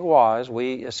there, and it was.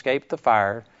 We escaped the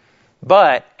fire.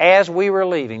 But as we were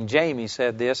leaving, Jamie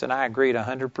said this, and I agreed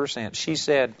 100%. She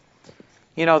said,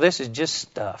 you know, this is just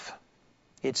stuff.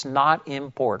 It's not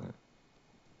important.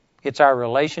 It's our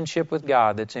relationship with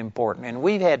God that's important. And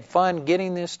we've had fun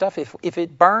getting this stuff. If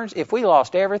it burns, if we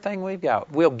lost everything we've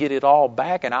got, we'll get it all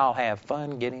back, and I'll have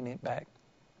fun getting it back.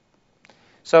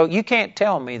 So you can't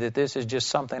tell me that this is just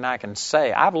something I can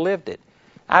say. I've lived it.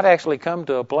 I've actually come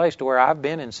to a place to where I've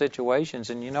been in situations,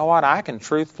 and you know what? I can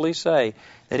truthfully say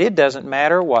that it doesn't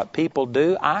matter what people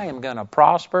do. I am going to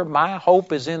prosper. My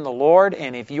hope is in the Lord,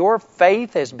 and if your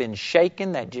faith has been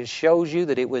shaken, that just shows you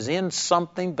that it was in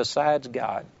something besides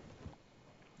God.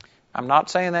 I'm not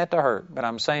saying that to hurt, but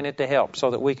I'm saying it to help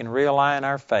so that we can realign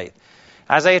our faith.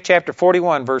 Isaiah chapter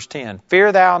 41, verse 10,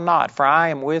 "Fear thou not, for I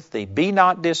am with thee. Be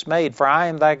not dismayed, for I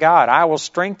am thy God. I will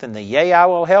strengthen thee. Yea, I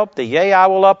will help thee. Yea, I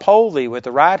will uphold thee with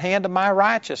the right hand of my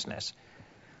righteousness."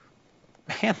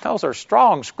 Man, those are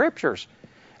strong scriptures.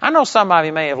 I know some of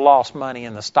you may have lost money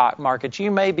in the stock market.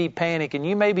 You may be panicking.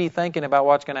 You may be thinking about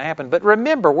what's going to happen. But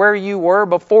remember where you were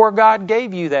before God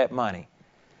gave you that money.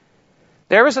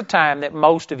 There was a time that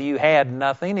most of you had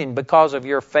nothing, and because of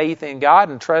your faith in God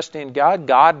and trust in God,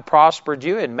 God prospered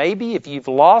you. And maybe if you've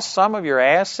lost some of your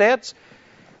assets,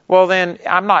 well then,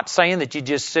 I'm not saying that you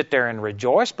just sit there and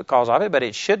rejoice because of it, but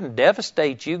it shouldn't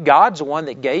devastate you. God's the one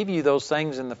that gave you those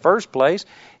things in the first place.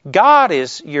 God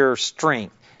is your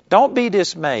strength. Don't be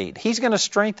dismayed. He's going to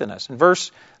strengthen us. In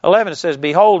verse 11 it says,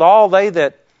 "Behold, all they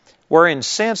that were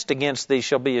incensed against thee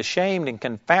shall be ashamed and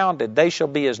confounded. They shall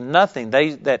be as nothing. They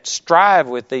that strive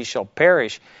with thee shall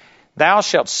perish. Thou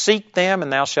shalt seek them,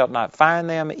 and thou shalt not find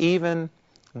them. Even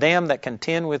them that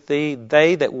contend with thee,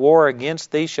 they that war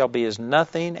against thee shall be as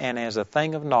nothing and as a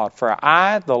thing of naught. For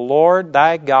I, the Lord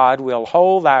thy God, will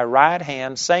hold thy right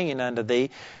hand, saying unto thee,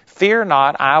 Fear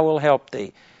not, I will help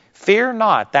thee. Fear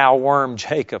not, thou worm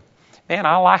Jacob." Man,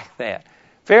 I like that.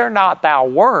 Fear not, thou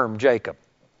worm Jacob.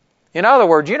 In other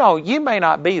words, you know, you may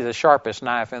not be the sharpest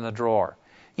knife in the drawer.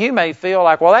 You may feel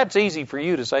like, well, that's easy for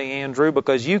you to say, Andrew,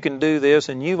 because you can do this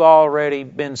and you've already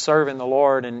been serving the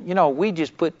Lord. And, you know, we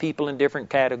just put people in different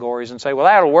categories and say, well,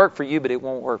 that'll work for you, but it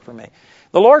won't work for me.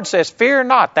 The Lord says, "Fear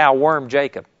not, thou worm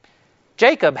Jacob."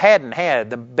 Jacob hadn't had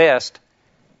the best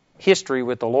history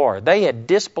with the Lord. They had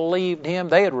disbelieved Him.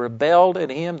 They had rebelled at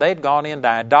Him. They had gone into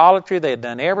idolatry. They had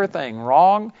done everything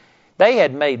wrong. They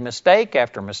had made mistake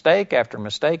after mistake after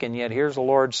mistake, and yet here's the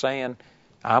Lord saying,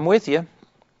 I'm with you.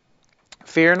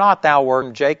 Fear not, thou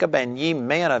worm Jacob, and ye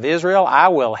men of Israel, I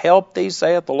will help thee,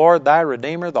 saith the Lord thy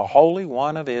Redeemer, the Holy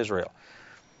One of Israel.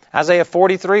 Isaiah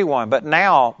 43:1, but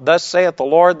now thus saith the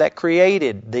Lord that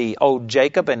created thee, O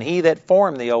Jacob, and he that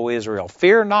formed thee, O Israel.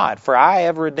 Fear not, for I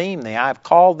have redeemed thee. I have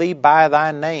called thee by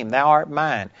thy name. Thou art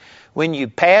mine. When you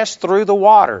pass through the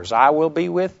waters, I will be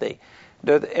with thee.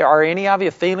 Are any of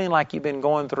you feeling like you've been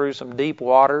going through some deep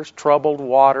waters, troubled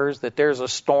waters, that there's a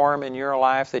storm in your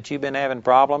life, that you've been having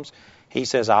problems? He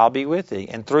says, I'll be with thee.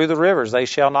 And through the rivers, they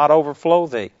shall not overflow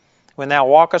thee. When thou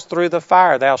walkest through the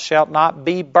fire, thou shalt not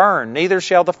be burned, neither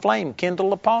shall the flame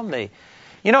kindle upon thee.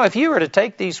 You know, if you were to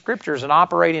take these scriptures and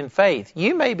operate in faith,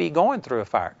 you may be going through a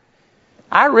fire.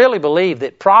 I really believe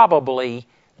that probably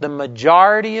the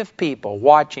majority of people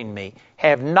watching me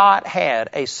have not had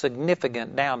a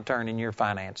significant downturn in your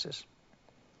finances.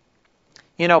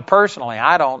 You know, personally,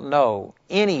 I don't know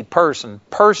any person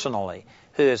personally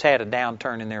who has had a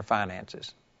downturn in their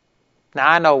finances. Now,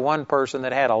 I know one person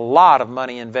that had a lot of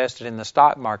money invested in the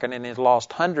stock market and has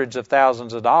lost hundreds of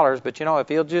thousands of dollars, but you know, if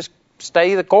he'll just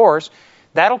stay the course,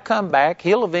 that'll come back.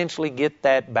 He'll eventually get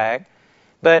that back.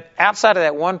 But outside of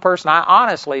that one person, I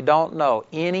honestly don't know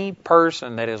any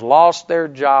person that has lost their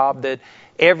job, that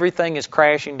everything is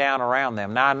crashing down around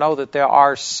them. Now, I know that there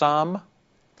are some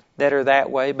that are that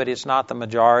way, but it's not the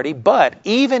majority. But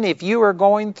even if you are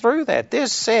going through that,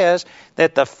 this says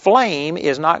that the flame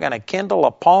is not going to kindle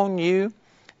upon you,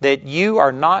 that you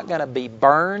are not going to be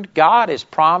burned. God has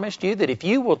promised you that if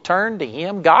you will turn to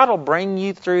Him, God will bring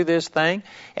you through this thing,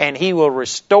 and He will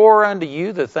restore unto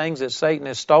you the things that Satan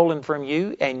has stolen from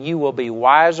you, and you will be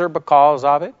wiser because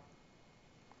of it.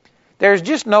 There's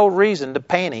just no reason to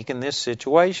panic in this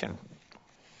situation.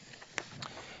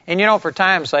 And you know, for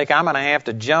time's sake, I'm going to have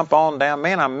to jump on down.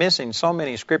 Man, I'm missing so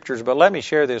many scriptures, but let me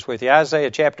share this with you.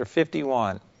 Isaiah chapter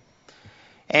 51.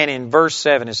 And in verse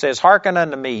 7 it says, Hearken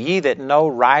unto me, ye that know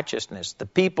righteousness, the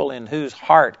people in whose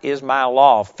heart is my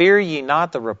law. Fear ye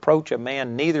not the reproach of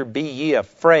man, neither be ye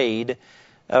afraid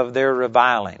of their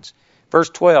revilings. Verse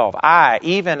 12, I,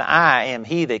 even I, am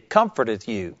he that comforteth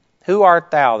you. Who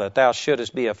art thou that thou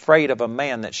shouldest be afraid of a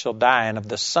man that shall die, and of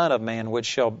the Son of Man which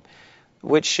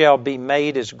shall be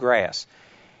made as grass?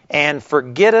 And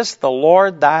forgettest the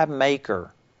Lord thy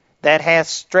Maker, that hath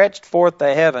stretched forth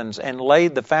the heavens and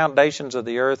laid the foundations of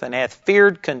the earth, and hath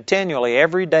feared continually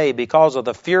every day because of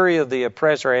the fury of the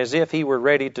oppressor, as if he were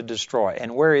ready to destroy.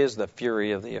 And where is the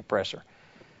fury of the oppressor?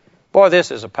 Boy,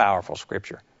 this is a powerful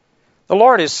scripture. The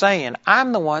Lord is saying,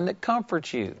 I'm the one that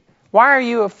comforts you. Why are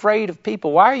you afraid of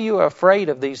people? Why are you afraid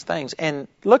of these things? And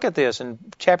look at this in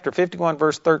chapter 51,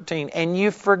 verse 13. And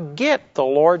you forget the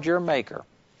Lord your Maker.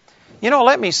 You know,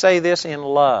 let me say this in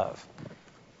love.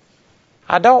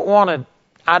 I don't want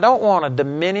to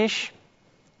diminish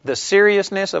the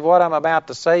seriousness of what I'm about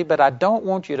to say, but I don't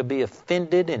want you to be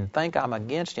offended and think I'm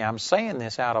against you. I'm saying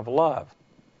this out of love.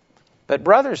 But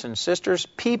brothers and sisters,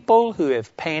 people who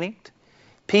have panicked,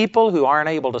 people who aren't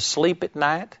able to sleep at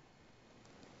night,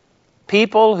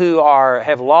 people who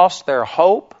have lost their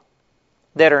hope,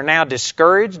 that are now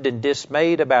discouraged and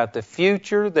dismayed about the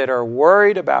future, that are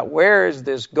worried about where is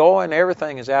this going,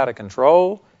 everything is out of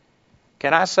control.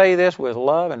 Can I say this with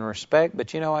love and respect?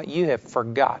 But you know what? You have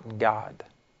forgotten God.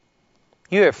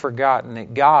 You have forgotten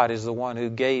that God is the one who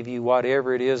gave you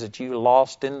whatever it is that you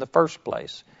lost in the first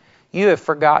place. You have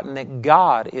forgotten that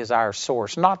God is our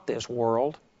source, not this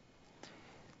world.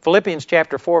 Philippians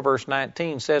chapter 4, verse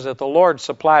 19 says that the Lord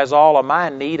supplies all of my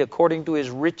need according to His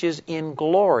riches in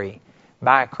glory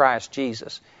by Christ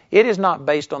Jesus. It is not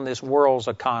based on this world's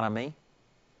economy.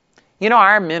 You know,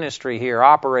 our ministry here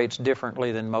operates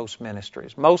differently than most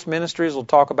ministries. Most ministries will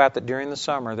talk about that during the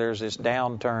summer there's this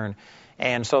downturn,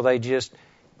 and so they just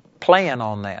plan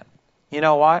on that. You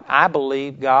know what? I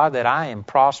believe, God, that I am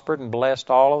prospered and blessed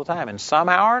all the time. And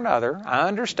somehow or another, I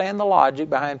understand the logic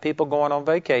behind people going on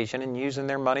vacation and using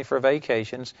their money for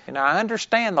vacations. And I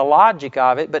understand the logic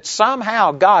of it, but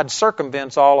somehow God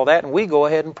circumvents all of that, and we go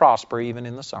ahead and prosper even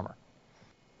in the summer.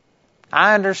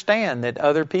 I understand that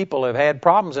other people have had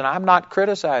problems, and I'm not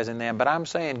criticizing them, but I'm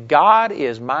saying God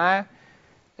is my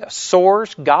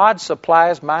source. God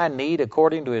supplies my need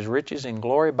according to His riches in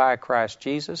glory by Christ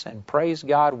Jesus, and praise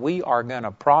God, we are going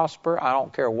to prosper. I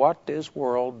don't care what this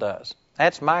world does.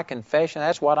 That's my confession.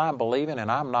 That's what I'm believing, and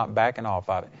I'm not backing off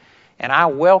of it. And I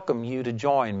welcome you to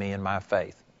join me in my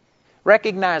faith.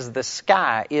 Recognize the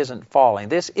sky isn't falling.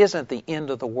 This isn't the end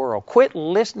of the world. Quit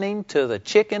listening to the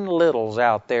Chicken Littles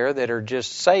out there that are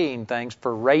just saying things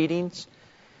for ratings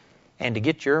and to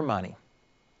get your money.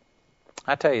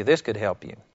 I tell you, this could help you.